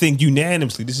 I think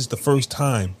unanimously, this is the first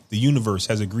time the universe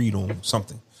has agreed on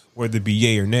something, whether it be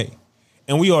yay or nay.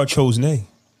 And we all chose nay.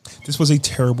 This was a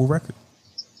terrible record.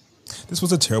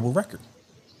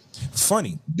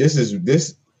 Funny.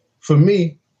 For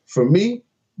me,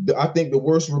 I think the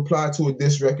worst reply to a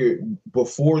diss record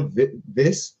before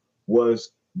this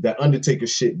was that Undertaker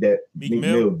shit that Meek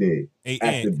Mill did.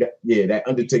 That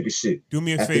Undertaker shit. Do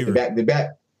me a favor. Back to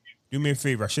back. Do me a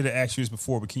favor. I should have asked you this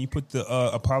before, but can you put the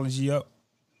apology up?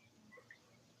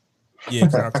 Yeah,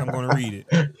 because I'm going to read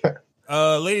it.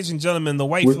 Ladies and gentlemen, the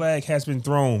white flag has been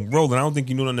thrown. Roland, I don't think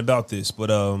you know nothing about this,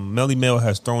 but Melly Mel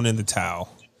has thrown in the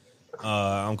towel.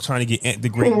 I'm trying to get Ant the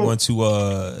Great One to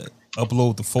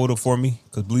upload the photo for me,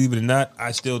 because believe it or not,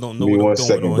 I still don't know what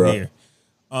I'm doing on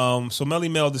here. So Melly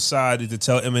Mel decided to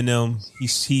tell Eminem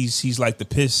he's like the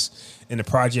piss in the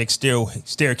project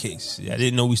staircase. I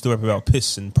didn't know we still rap about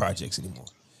piss in projects anymore.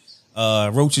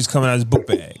 Roaches coming out of his book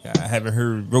bag. I haven't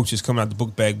heard Roaches coming out the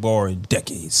book bag bar in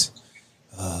decades.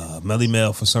 Melly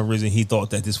Mel, for some reason, he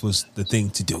thought that this was the thing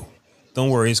to do. Don't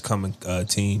worry, it's coming,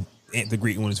 team. Ant the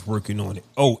Great One is working on it.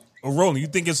 Oh, Roland, you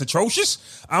think it's atrocious?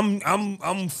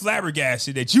 I'm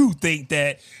flabbergasted that you think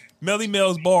that Melly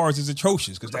Mel's bars is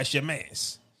atrocious, because that's your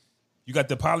man's. You got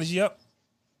the apology up?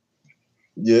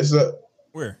 Yes, sir.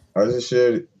 Where? I just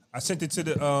shared it. I sent it to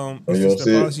the you don't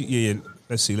see apology? Yeah.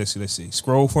 Let's see.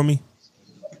 Scroll for me.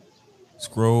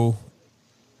 Scroll.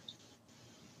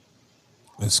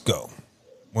 Let's go.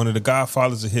 One of the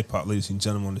godfathers of hip hop, ladies and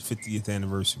gentlemen, on the 50th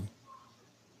anniversary.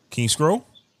 Can you scroll?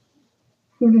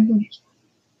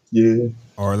 Yeah.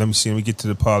 All right, let me see. Let me get to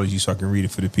the apology so I can read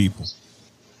it for the people.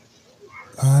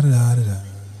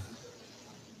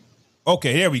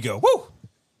 Okay, there we go. Woo!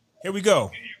 Here we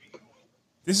go.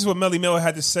 This is what Melly Mel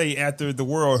had to say after the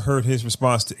world heard his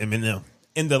response to Eminem.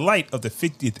 In the light of the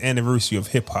 50th anniversary of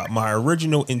hip-hop, my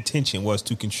original intention was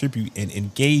to contribute an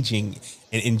engaging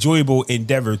and enjoyable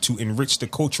endeavor to enrich the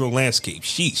cultural landscape.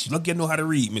 Sheesh, look, you know how to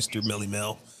read, Mr. Melly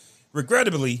Mel.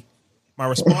 Regrettably, my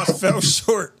response fell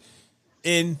short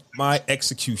in my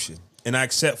execution, and I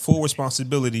accept full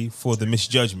responsibility for the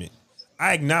misjudgment.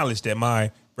 I acknowledge that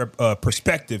my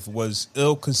perspective was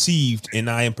ill-conceived, and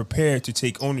I am prepared to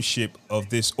take ownership of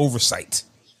this oversight.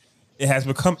 It has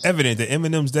become evident that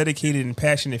Eminem's dedicated and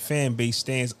passionate fan base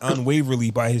stands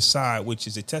unwaveringly by his side, which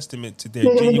is a testament to their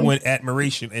genuine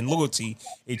admiration and loyalty,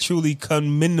 a truly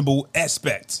commendable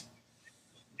aspect.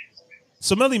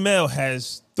 So Melly Mel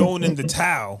has thrown in the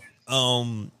towel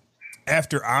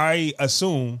after I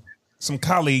assume some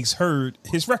colleagues heard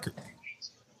his record.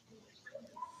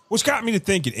 Which got me to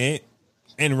thinking, Ant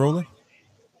and Roland,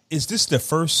 is this the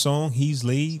first song he's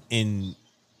laid in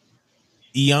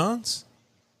eons?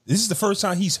 This is the first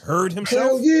time he's heard himself?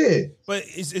 Hell yeah. But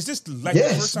is this like the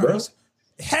first time? Bro.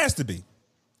 It has to be.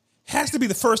 Has to be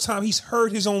the first time he's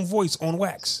heard his own voice on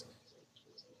wax.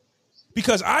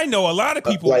 Because I know a lot of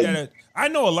people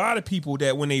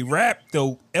that when they rap,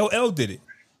 though, LL did it.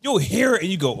 You'll hear it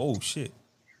and you go, oh shit,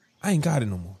 I ain't got it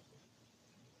no more.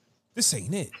 This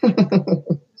ain't it.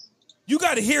 You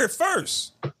got to hear it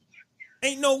first.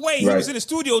 Ain't no way he was in the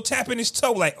studio tapping his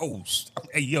toe like, oh,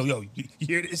 hey, yo, you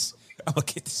hear this? I'm gonna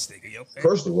get this nigga, yo.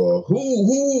 First of all,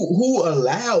 who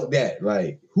allowed that?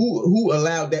 Like, who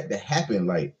allowed that to happen?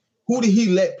 Like, who did he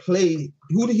let play?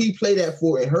 Who did he play that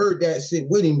for and heard that shit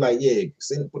with him? Like, yeah,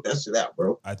 put that shit out,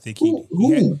 bro. I think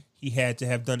he had to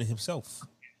have done it himself.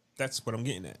 That's what I'm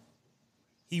getting at.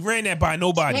 He ran that by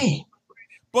nobody. Dang.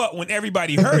 But when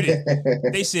everybody heard it,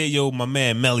 they said, yo, my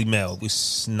man Melly Mel,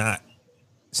 it's not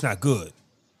good.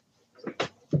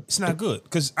 It's not good.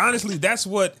 Because honestly, that's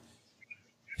what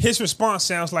his response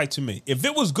sounds like to me. If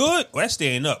it was good, well, that's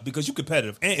staying up because you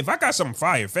competitive. And if I got something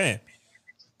fire, fam,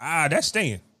 that's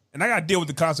staying. And I got to deal with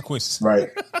the consequences. Right.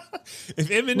 If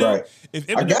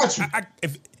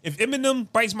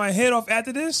Eminem bites my head off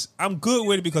after this, I'm good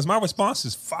with it because my response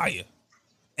is fire.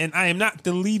 And I am not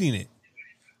deleting it.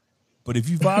 But if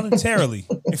you voluntarily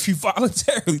delete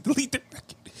the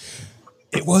record,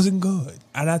 it wasn't good.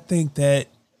 And I think that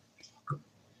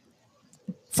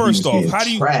first off, how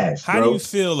do you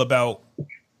feel about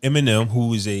Eminem,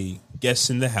 who is a guest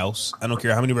in the house? I don't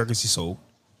care how many records he sold.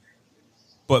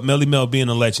 But Melly Mel being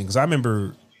a legend, because I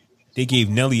remember they gave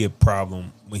Nelly a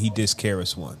problem when he dissed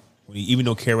KRS-One. Even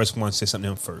though KRS-One said something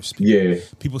to him first.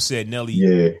 People said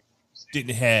Nelly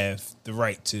didn't have the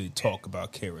right to talk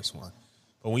about KRS-One.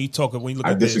 But when you look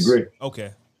at this, I disagree.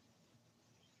 Okay.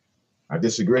 I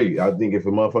disagree. I think if a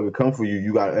motherfucker come for you,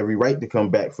 you got every right to come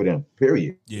back for them.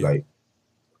 Period. Yeah.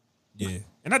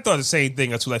 And I thought the same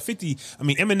thing too. Like 50. I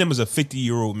mean, Eminem is a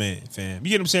 50-year-old man, fam.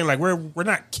 You get what I'm saying? Like we're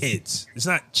not kids. It's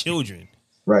not children.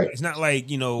 Right. It's not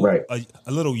like, a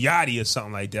little Yachty or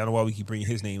something like that. I don't know why we keep bringing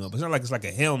his name up. It's not like it's like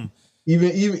a him. Even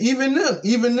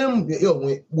them.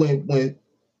 Yo,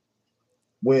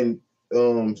 when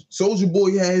Soulja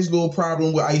Boy had his little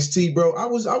problem with Ice-T, bro, I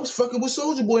was fucking with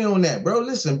Soulja Boy on that, bro.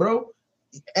 Listen, bro.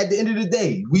 At the end of the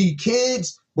day, we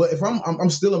kids, but if I'm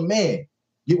still a man.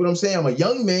 Get what I'm saying? I'm a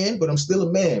young man, but I'm still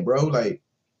a man, bro. Like,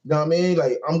 you know what I mean?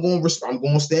 Like, I'm going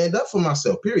to stand up for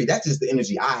myself. Period. That's just the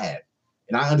energy I have.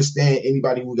 And I understand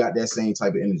anybody who got that same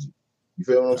type of energy. You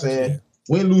feel what I'm saying?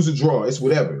 Win, lose, or draw. It's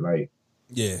whatever. Like,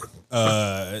 yeah.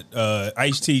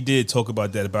 Ice-T did talk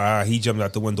about that, about how he jumped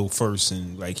out the window first.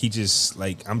 And, like, he just,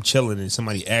 like, I'm chilling and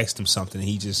somebody asked him something. And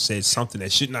he just said something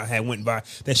that should not have went by,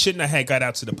 that should not have got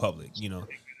out to the public,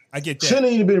 I get that.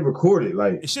 Shouldn't even been recorded.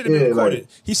 Like, it should have been recorded. Like,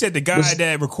 he said the guy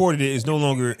that recorded it is no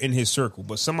longer in his circle,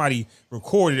 but somebody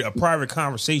recorded a private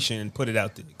conversation and put it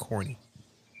out there. Corny.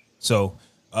 So,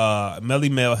 Melly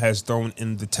Mel has thrown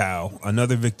in the towel.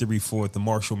 Another victory for the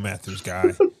Marshall Mathers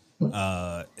guy.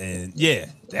 And yeah,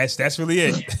 that's really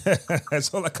it.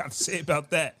 That's all I got to say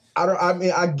about that.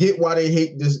 I get why they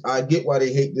hate this. I get why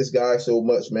they hate this guy so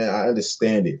much, man. I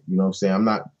understand it. You know what I'm saying? I'm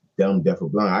not dumb, deaf, or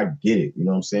blind. I get it. You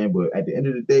know what I'm saying? But at the end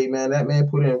of the day, man, that man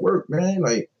put in work, man.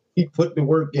 Like, he put the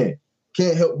work in.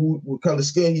 Can't help what color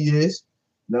skin he is.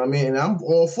 You know what I mean? And I'm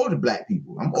all for the black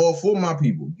people. I'm all for my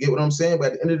people. Get what I'm saying?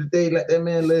 But at the end of the day, let that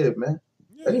man live, man.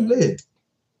 Yeah. Let him live.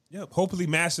 Yep. Hopefully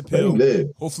Mass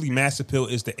Appeal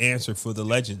is the answer for the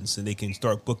legends and they can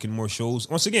start booking more shows.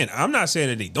 Once again, I'm not saying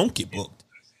that they don't get booked.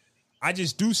 I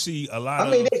just do see a lot.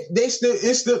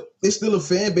 It's still a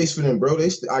fan base for them, bro.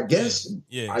 I guess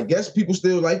people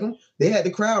still like them. They had the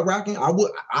crowd rocking.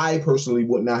 I personally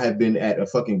would not have been at a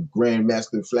fucking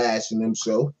Grandmaster Flash and them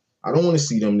show. I don't want to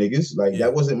see them niggas. Like,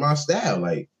 that wasn't my style.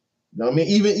 Like, you know what I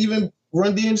mean? Even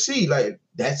Run DMC, like,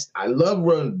 I love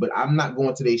Run, but I'm not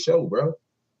going to their show, bro.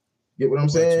 Get what I'm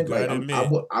saying? Like, I'm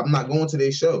not going to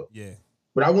their show. Yeah.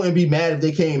 But I wouldn't be mad if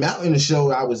they came out in the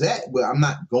show I was at, but I'm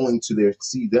not going to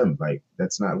see them. Like,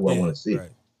 that's not what I want to see. Right.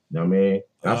 You know what I mean?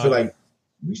 And I feel like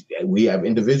we have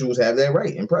individuals have that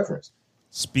right and preference.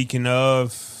 Speaking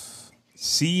of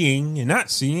seeing and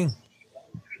not seeing,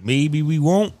 maybe we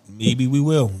won't, maybe we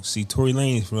will see Tory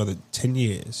Lanez for another 10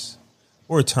 years.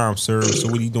 or time served. So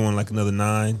what are you doing? Like another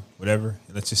 9, whatever.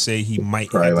 And let's just say he might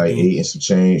probably have to like do, 8 and some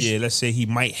change. Yeah, let's say he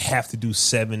might have to do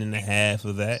 7.5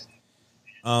 of that.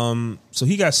 So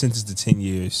he got sentenced to 10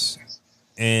 years.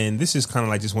 And this is kind of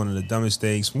like just one of the dumbest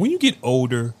things. When you get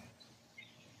older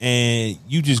and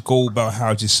you just go about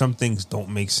how just some things don't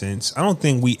make sense, I don't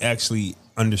think we actually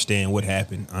understand what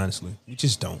happened, honestly. We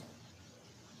just don't.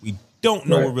 We don't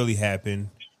know what really happened.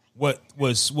 What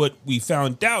we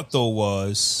found out, though,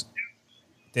 was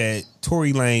that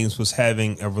Tory Lanez was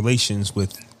having a relations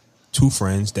with 2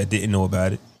 friends that didn't know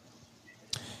about it.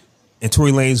 And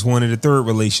Tory Lanez wanted a third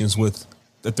relations with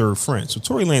the third friend. So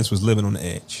Tory Lanez was living on the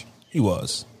edge. He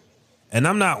was. And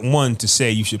I'm not one to say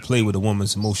you should play with a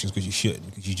woman's emotions, because you shouldn't,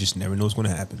 because you just never know what's going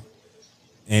to happen.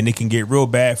 And it can get real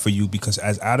bad for you, because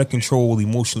as out of control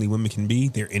emotionally women can be,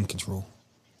 they're in control.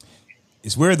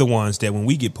 It's we're the ones that when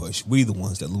we get pushed, we're the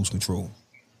ones that lose control.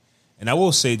 And I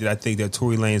will say that I think that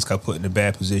Tory Lanez got put in a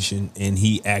bad position, and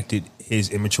he acted his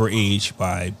immature age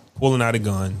by pulling out a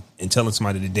gun and telling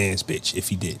somebody to dance, bitch, if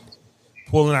he did.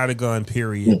 Pulling out a gun,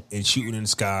 period, and shooting in the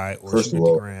sky or First shooting of at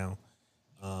all, the ground.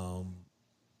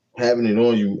 Having it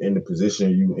on you in the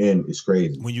position you in is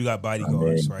crazy. When you got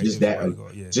bodyguards, right? Just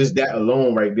that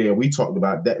alone right there. We talked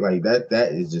about that. Like that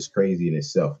is just crazy in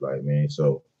itself. Like, man.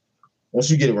 So once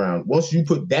you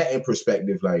put that in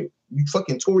perspective, like, you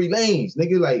fucking Tory Lanez,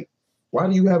 nigga. Like, why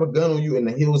do you have a gun on you in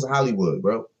the hills of Hollywood,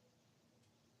 bro?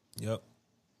 Yep.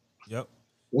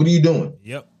 What are you doing?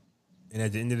 Yep. And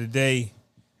at the end of the day,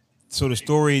 so the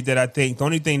story that I think, the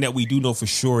only thing that we do know for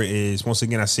sure is, once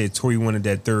again, I said Tory wanted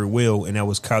that third wheel, and that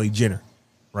was Kylie Jenner,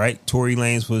 right? Tory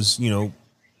Lanez was,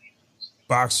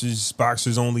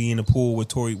 boxers only in the pool with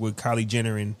Kylie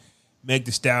Jenner, and Meg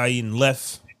Thee Stallion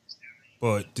left,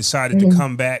 but decided to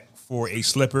come back for a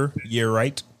slipper. Yeah,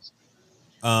 right.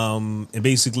 And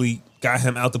basically got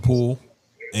him out the pool,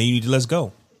 and you need to let's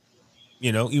go.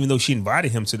 Even though she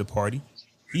invited him to the party,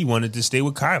 he wanted to stay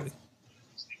with Kylie.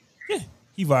 Yeah,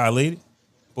 he violated,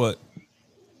 but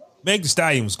Meg Thee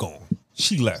Stallion was gone.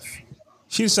 She left.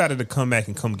 She decided to come back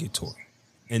and come get Tory,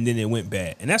 and then it went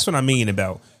bad. And that's what I mean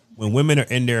about when women are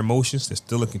in their emotions, they're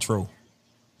still in control.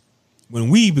 When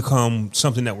we become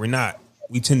something that we're not,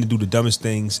 we tend to do the dumbest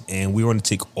things, and we want to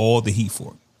take all the heat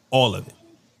for it, all of it.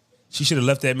 She should have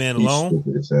left that man alone.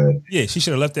 Yeah, she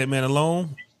should have left that man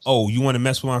alone. Oh, you want to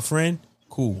mess with my friend?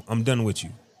 Cool, I'm done with you.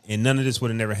 And none of this would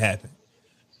have never happened.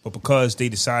 But because they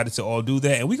decided to all do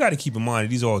that, and we got to keep in mind,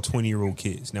 these are all 20-year-old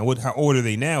kids. Now, how old are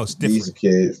they now? It's different. These are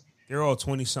kids. They're all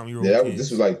 20-something-year-old kids. This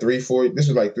was like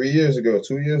 3 years ago,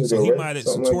 2 years ago.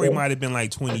 So Tory might have been like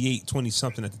 28,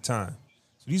 20-something at the time.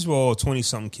 So these were all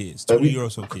 20-something kids,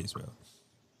 20-year-old kids, bro.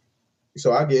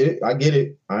 So I get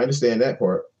it. I understand that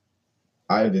part.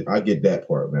 I get that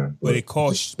part, man. But it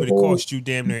costs you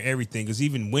damn near everything, because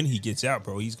even when he gets out,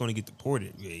 bro, he's going to get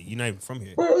deported. You're not even from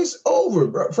here. Bro, it's over,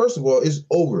 bro. First of all, it's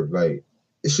over. Like,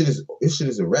 this shit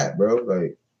is a wrap, bro.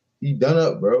 Like, he done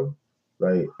up, bro.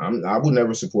 Like, I would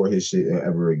never support his shit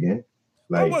ever again.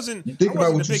 Like, you think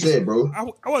about what you said, bro.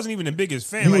 I wasn't even the biggest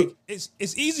fan. It's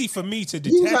easy for me to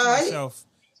detach myself.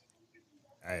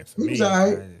 He was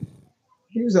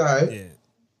all right. Yeah.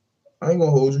 I ain't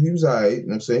gonna hold you. He was all right. You know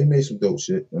what I'm saying? He made some dope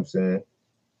shit. You know what I'm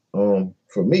saying?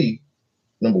 For me,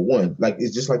 number one, like,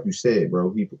 it's just like you said,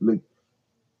 bro.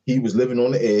 He was living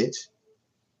on the edge.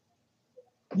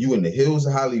 You in the hills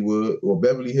of Hollywood or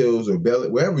Beverly Hills or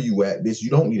wherever you at, bitch, you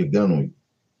don't need a gun on you.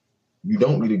 You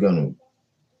don't need a gun on you.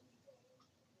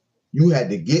 You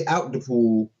had to get out the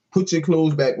pool, put your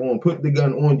clothes back on, put the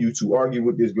gun on you to argue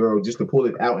with this girl just to pull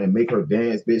it out and make her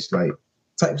dance, bitch. Like,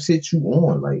 type shit you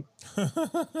on. Like,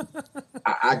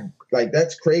 I like,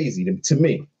 that's crazy to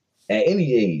me. At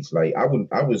any age, like, I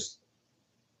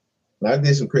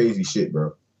did some crazy shit,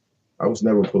 bro. I was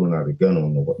never pulling out a gun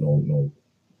on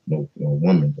no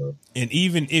woman, bro. And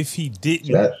even if he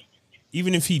didn't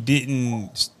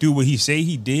do what he say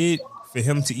he did, for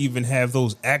him to even have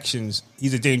those actions,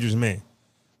 he's a dangerous man.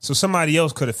 So somebody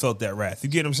else could have felt that wrath. You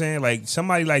get what I'm saying? Like,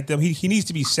 somebody like them, he needs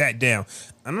to be sat down.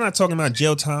 I'm not talking about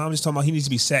jail time. I'm just talking about he needs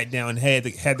to be sat down and had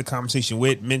the conversation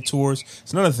with mentors.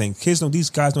 It's another thing.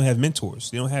 These guys don't have mentors.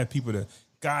 They don't have people to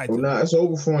guide them. Nah, it's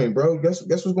over for him, bro. Guess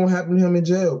what's gonna happen to him in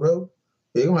jail, bro?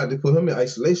 They're gonna have to put him in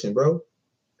isolation, bro.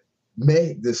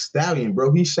 Meg Thee Stallion,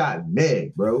 bro. He shot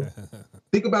Meg, bro.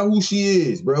 Think about who she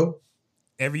is, bro.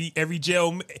 Every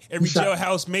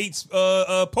jailhouse mate's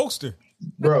poster,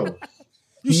 bro.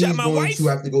 You shot my wife. He's going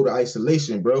to have to go to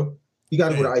isolation, bro. He got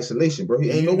to go to isolation, bro.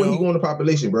 He ain't no way he going to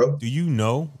population, bro. Do you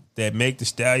know that Meg Thee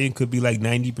Stallion could be like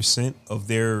 90% of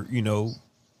their,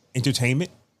 entertainment,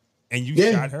 and you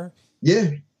shot her?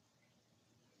 Yeah.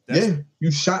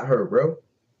 You shot her, bro.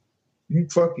 You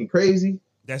fucking crazy.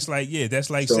 That's like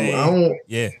So saying I don't.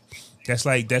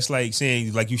 That's like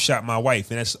saying like you shot my wife,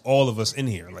 and that's all of us in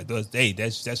here. Like, hey,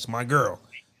 that's my girl.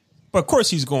 But of course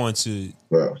he's going to.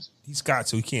 Bro, He's got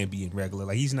to. He can't be in regular.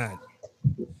 Like he's not.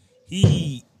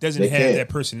 He doesn't they have can't that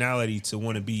personality to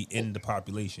want to be in the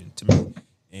population. To me,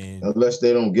 and unless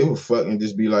they don't give a fuck and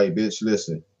just be like, bitch,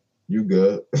 listen, you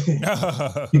good. He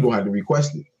gonna have to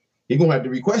request it. He gonna have to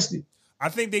request it. I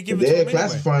think they give If it to they're him anyway.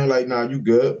 classifying like, nah, you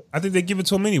good. I think they give it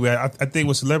to him anyway. I think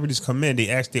when celebrities come in,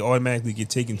 they automatically get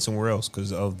taken somewhere else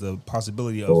because of the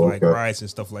possibility of like riots and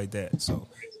stuff like that. So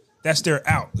that's their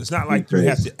out. It's not like you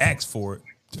have to ask for it.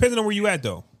 Depending on where you at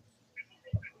though.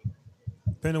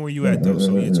 So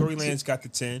yeah, Tory Lanez got the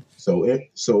 10. So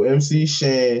MC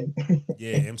Shan.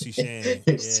 Yeah, MC Shan.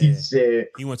 MC Shan.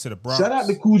 He went to the Bronx. Shout out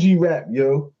to Coogee Rap,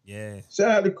 yo. Yeah.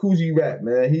 Shout out to Coogee Rap,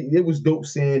 man. It was dope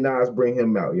seeing Nas bring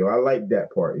him out, yo. I like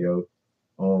that part, yo.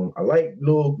 I like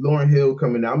Lil Lauryn Hill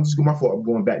coming out. My fault. I'm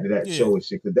going back to that show and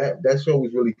shit, because that show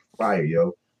was really fire,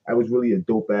 yo. That was really a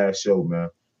dope ass show, man.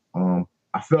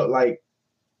 I felt like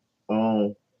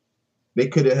they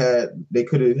could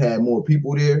have had more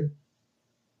people there,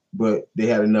 but they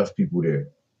had enough people there.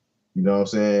 You know what I'm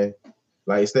saying?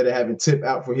 Like, instead of having Tip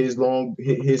out for his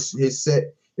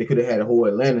set, they could have had a whole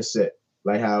Atlanta set,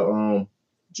 like how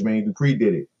Jermaine Dupri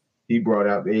did it. He brought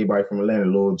out everybody from Atlanta.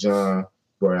 Lil Jon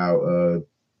brought out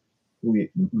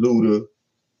Luda,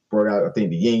 brought out, I think,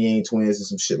 the Yin Yang Twins and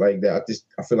some shit like that.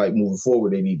 I feel like moving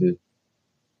forward they need to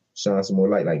shine some more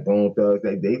light, like Bone Thugs.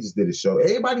 They just did a show.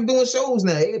 Everybody doing shows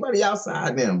now. Everybody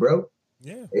outside now, bro.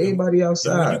 Yeah, everybody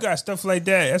outside. When you got stuff like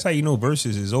that, that's how you know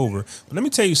Versus is over. But let me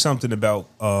tell you something about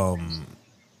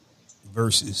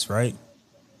Versus, right?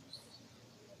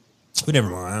 But never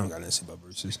mind, I don't got nothing to say about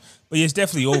Versus. But yeah, it's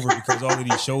definitely over because all of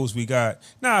these shows we got.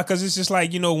 Nah, because it's just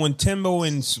like, you know, when Timbo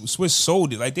and Swiss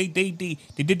sold it, like they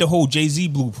did the whole Jay-Z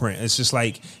blueprint. It's just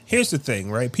like, here's the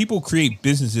thing, right? People create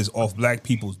businesses off black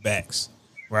people's backs,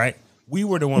 right? We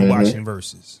were the one watching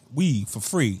Versus. We, for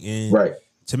free. And right.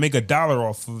 To make $1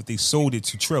 off of it, they sold it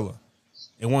to Triller.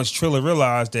 And once Triller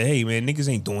realized that, hey, man, niggas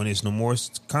ain't doing this no more,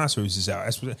 concerts is out.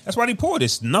 That's why they poured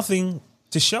this. Nothing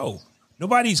to show.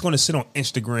 Nobody's going to sit on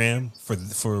Instagram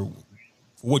for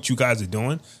what you guys are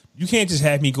doing. You can't just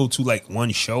have me go to like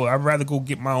one show. I'd rather go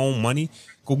get my own money,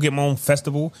 go get my own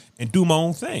festival, and do my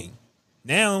own thing.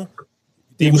 Now,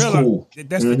 they realize cool.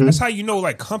 That's how you know,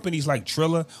 like, companies like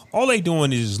Triller, all they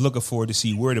doing is looking forward to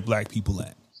see where the black people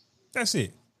at. That's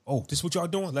it. Oh, this is what y'all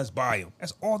doing? Let's buy them.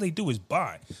 That's all they do is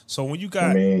buy. So when you got,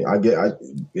 I mean,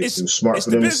 it's smart for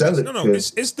them to sell it. No,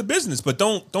 it's the business. But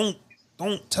don't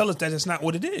tell us that it's not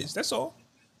what it is. That's all.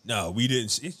 No, we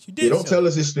didn't. You did. Don't tell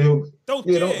us it's still. Don't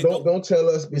tell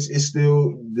us it's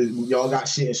still. Y'all got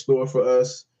shit in store for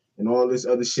us and all this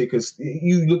other shit. Because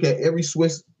you look at every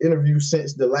Swiss interview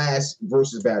since the last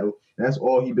Versus battle, and that's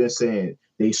all he been saying.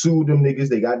 They sued them niggas.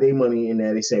 They got their money in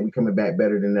there. They said we coming back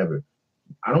better than ever.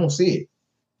 I don't see it.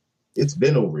 It's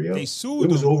been over, yo. They sued It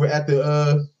was over at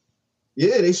the.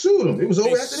 Yeah, they sued him. It was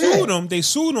over after that. They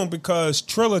sued him because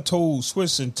Triller told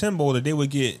Swiss and Timbo that they would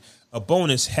get a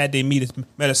bonus had they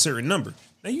met a certain number.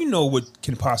 Now, you know what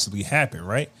can possibly happen,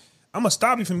 right? I'm going to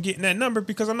stop you from getting that number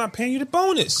because I'm not paying you the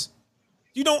bonus.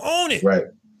 You don't own it. Right.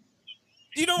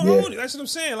 You don't own it. That's what I'm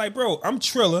saying. Like, bro, I'm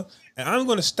Triller, and I'm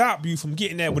going to stop you from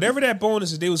getting that, whatever that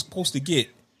bonus is they were supposed to get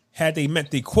had they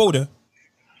met their quota.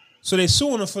 So they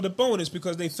suing them for the bonus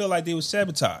because they feel like they was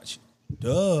sabotaged.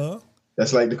 Duh.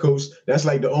 That's like the coach. That's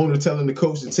like the owner telling the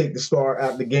coach to take the star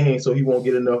out the game so he won't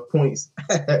get enough points.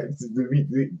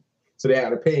 So they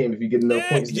have to pay him if you get enough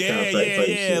points.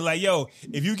 Yeah. Like, yo,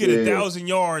 if you get 1,000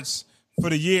 yards for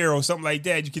the year or something like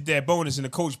that, you get that bonus, and the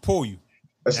coach pull you.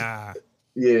 Nah.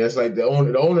 Yeah, that's like the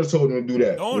owner. The owner told him to do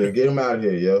that. Get him out of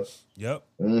here, yo. Yep.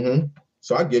 Mm-hmm.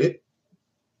 So I get it.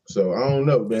 So I don't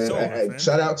know, man. Man.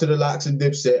 Shout out to the Locks and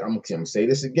Dipset. I'm gonna say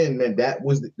this again, man. That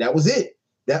was it.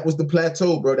 That was the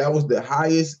plateau, bro. That was the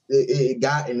highest it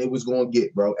got, and it was gonna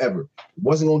get, bro. Ever. It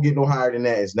wasn't gonna get no higher than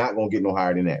that. It's not gonna get no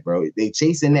higher than that, bro. They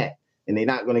chasing that, and they're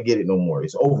not gonna get it no more.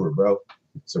 It's over, bro.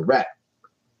 It's a wrap.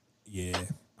 Yeah,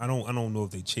 I don't know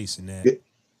if they chasing that. Yeah.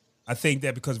 I think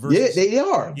that because Versus, yeah, they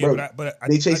are, bro. But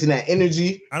they chasing that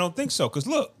energy. I don't think so. Because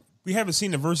look, we haven't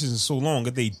seen the Versus in so long.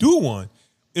 If they do one,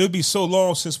 it'll be so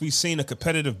long since we've seen a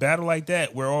competitive battle like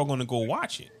that. We're all going to go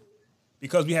watch it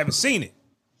because we haven't seen it.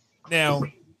 Now,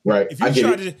 right? If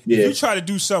you try to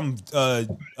do some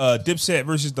Dipset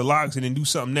versus the Locks and then do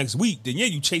something next week, then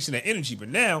you chasing that energy. But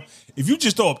now, if you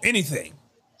just throw up anything,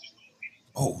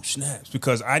 oh snaps!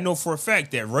 Because I know for a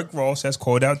fact that Rick Ross has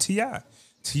called out T.I.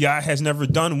 T.I. has never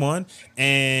done one,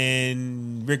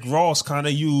 and Rick Ross kind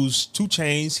of used 2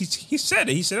 Chainz. He said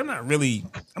it. He said, I'm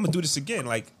gonna do this again.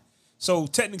 Like, so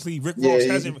technically, Rick Ross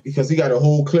hasn't, because he got a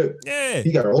whole clip. Yeah,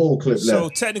 he got a whole clip. So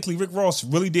left. technically, Rick Ross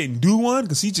really didn't do one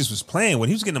because he just was playing with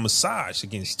him. He was getting a massage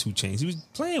against 2 Chainz. He was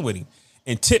playing with him,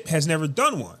 and Tip has never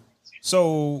done one.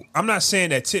 So I'm not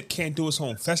saying that Tip can't do his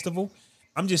own festival.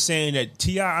 I'm just saying that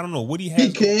T.I., I don't know what he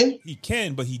has. He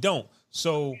can, but he don't.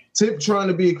 So Tip trying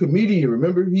to be a comedian.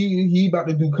 Remember, he about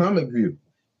to do Comic View.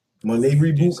 When they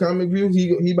reboot Comic View,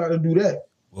 he about to do that.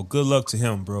 Well, good luck to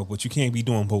him, bro. But you can't be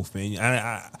doing both, man.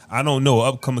 I don't know an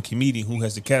upcoming comedian who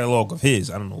has the catalog of his.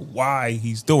 I don't know why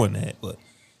he's doing that, but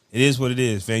it is what it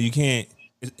is, man. You can't.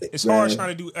 It's hard trying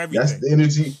to do everything. That's the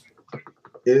energy.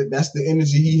 That's the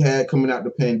energy he had coming out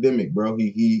the pandemic, bro.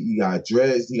 He got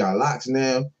dreads. He got locks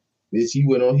now. He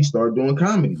went on. He started doing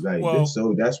comedy,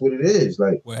 so that's what it is.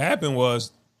 Like, what happened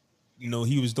was,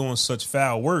 he was doing such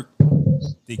foul work.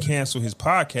 They canceled his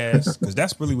podcast because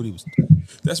that's really what he was.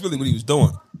 That's really what he was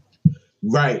doing.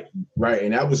 Right,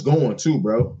 and that was going too,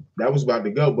 bro. That was about to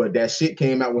go, but that shit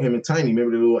came out with him and Tiny.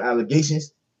 Remember the little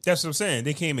allegations? That's what I'm saying.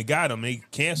 They came and got him. They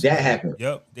canceled. That happened.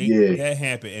 Yep. That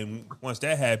happened, and once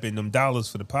that happened, them dollars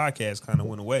for the podcast kind of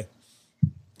went away.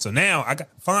 So now I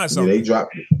got to find something. Yeah, they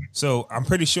dropped it. So I'm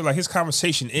pretty sure, like, his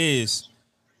conversation is,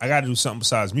 I got to do something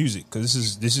besides music,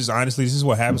 because this is honestly, this is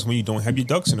what happens when you don't have your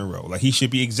ducks in a row. Like, he should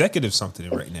be executive something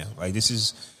right now. Like, this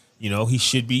is, he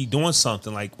should be doing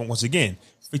something. Like, once again,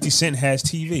 50 Cent has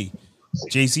TV,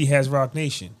 Jay-Z has Rock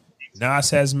Nation,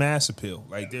 Nas has Mass Appeal.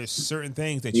 Like, there's certain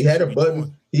things that he had a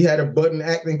button. He had a button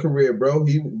acting career, bro.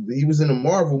 He was in a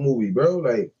Marvel movie, bro.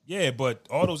 Like, yeah, but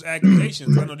all those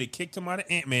accusations, I know they kicked him out of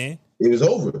Ant-Man. It was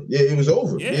over. Yeah, it was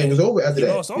over. Yeah, it was over after that.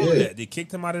 He lost all of that. They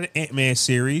kicked him out of the Ant-Man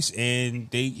series, and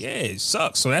it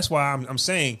sucks. So that's why I'm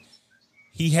saying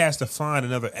he has to find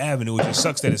another avenue. It just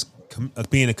sucks that it's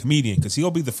being a comedian, because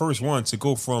he'll be the first one to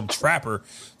go from trapper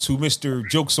to Mr.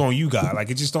 Jokes on You guy. Like,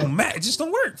 it just don't matter. It just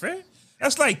don't work, man.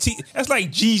 That's like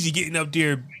Jeezy getting up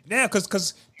there now,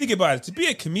 because think about it. To be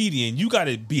a comedian, you got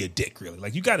to be a dick, really.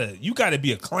 Like, you got to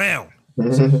be a clown.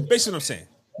 So, basically what I'm saying.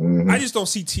 I just don't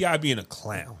see T.I. being a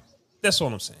clown. That's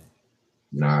all I'm saying.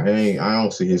 Nah, I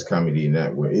don't see his comedy in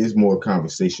that way. It's more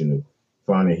conversational,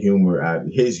 finding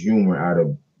his humor out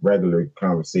of regular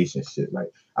conversation shit. Like,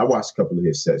 I watched a couple of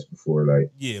his sets before.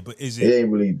 Like, yeah, but it ain't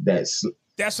really that.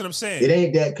 That's what I'm saying.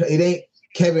 It ain't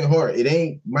Kevin Hart. It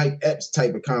ain't Mike Epps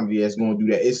type of comedy that's gonna do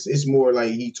that. It's more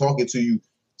like he talking to you,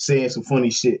 saying some funny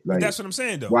shit. Like, that's what I'm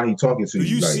saying, though. Why he talking to you? Do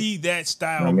you see that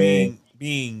style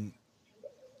being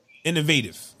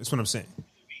innovative? That's what I'm saying.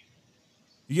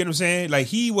 You get what I'm saying? Like,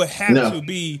 he would have to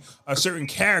be a certain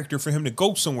character for him to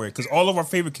go somewhere, because all of our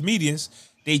favorite comedians,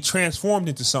 they transformed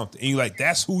into something. And you're like,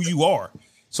 that's who you are.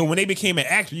 So when they became an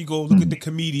actor, you go look at the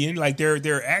comedian, like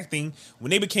they're acting. When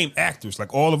they became actors,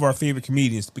 like all of our favorite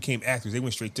comedians became actors, they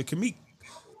went straight to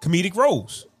comedic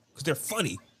roles because they're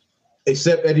funny.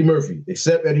 Except Eddie Murphy.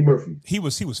 He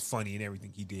was funny in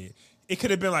everything he did. It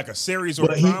could have been like a series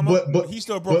or a drama, but he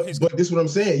still brought his. But this is what I'm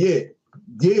saying. Yeah,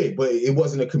 but it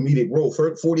wasn't a comedic role.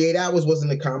 48 Hours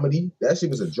wasn't a comedy. That shit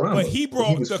was a drama. But he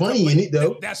was funny in it,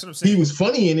 though. That's what I'm saying. He was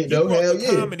funny in it, though. Hell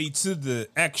yeah. Comedy to the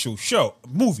actual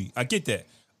movie. I get that.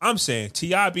 I'm saying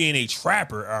T.I. being a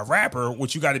rapper,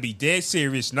 which you got to be dead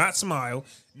serious, not smile,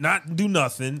 not do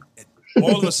nothing.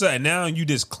 All of a sudden, now you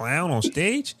just clown on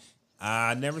stage.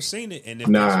 I never seen it, and if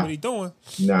that's what he's doing,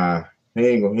 he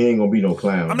ain't gonna be no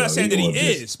clown. I'm not saying that he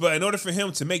is, but in order for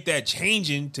him to make that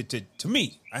changing to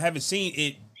me, I haven't seen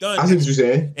it done. I see what you're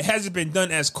saying. It hasn't been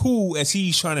done as cool as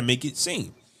he's trying to make it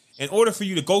seem. In order for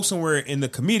you to go somewhere in the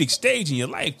comedic stage in your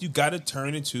life, you got to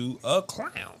turn into a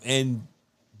clown and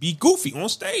be goofy on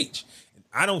stage.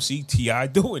 I don't see T.I.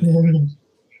 doing it.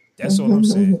 That's all I'm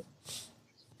saying.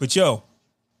 But yo,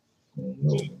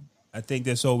 I think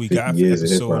that's all we got for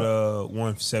episode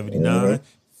 179.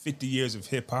 50 years of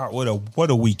hip hop. What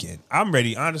a weekend. I'm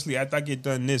ready. Honestly, after I get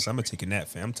done this, I'm gonna take a nap,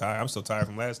 fam. I'm tired. I'm still tired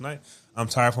from last night. I'm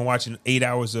tired from watching 8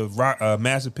 hours of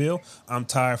Mass Appeal. I'm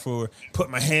tired for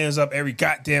putting my hands up every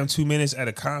goddamn 2 minutes at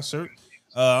a concert.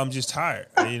 I'm just tired.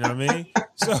 You know what I mean?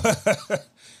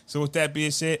 So with that being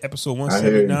said, episode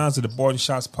 179 of the Barton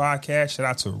Shots podcast. Shout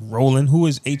out to Roland, who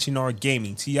is H&R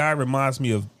Gaming. T.I. remind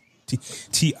me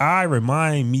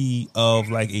of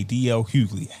like a D.L.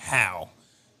 Hughley. How?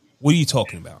 What are you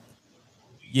talking about?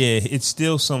 Yeah, it's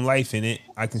still some life in it.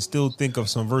 I can still think of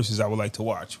some verses I would like to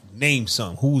watch. Name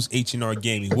some. Who's H&R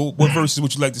Gaming? What verses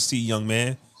would you like to see, young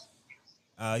man?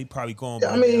 He probably going.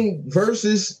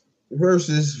 Verses. Who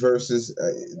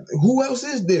else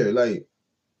is there? Like,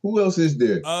 Who else is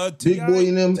there? Big Boy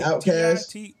and them,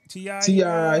 Outkast,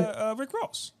 T.I., Rick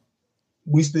Ross.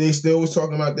 They still was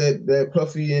talking about that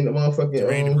Puffy and the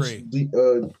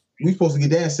motherfucking we supposed to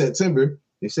get that in September.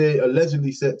 They said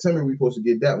allegedly September we supposed to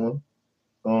get that one.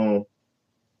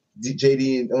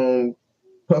 JD and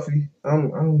Puffy.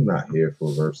 I'm not here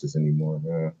for verses anymore,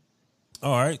 man.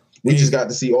 All right. We just got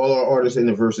to see all our artists in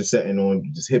the verses setting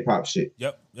on just hip hop shit.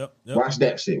 Yep. Watch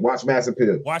that shit. Watch Mass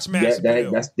Appeal.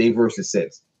 That's they versus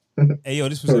sets. Hey yo,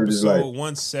 this was episode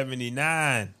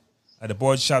 179 of the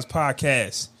Boys Shots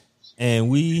podcast, and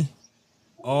we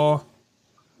are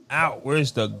out.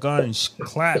 Where's the gun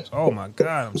claps? Oh my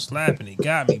god, I'm slapping it.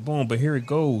 Got me. Boom. But here it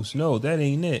goes. No, that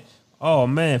ain't it. Oh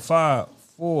man, 5,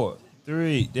 4,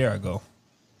 3. There I go.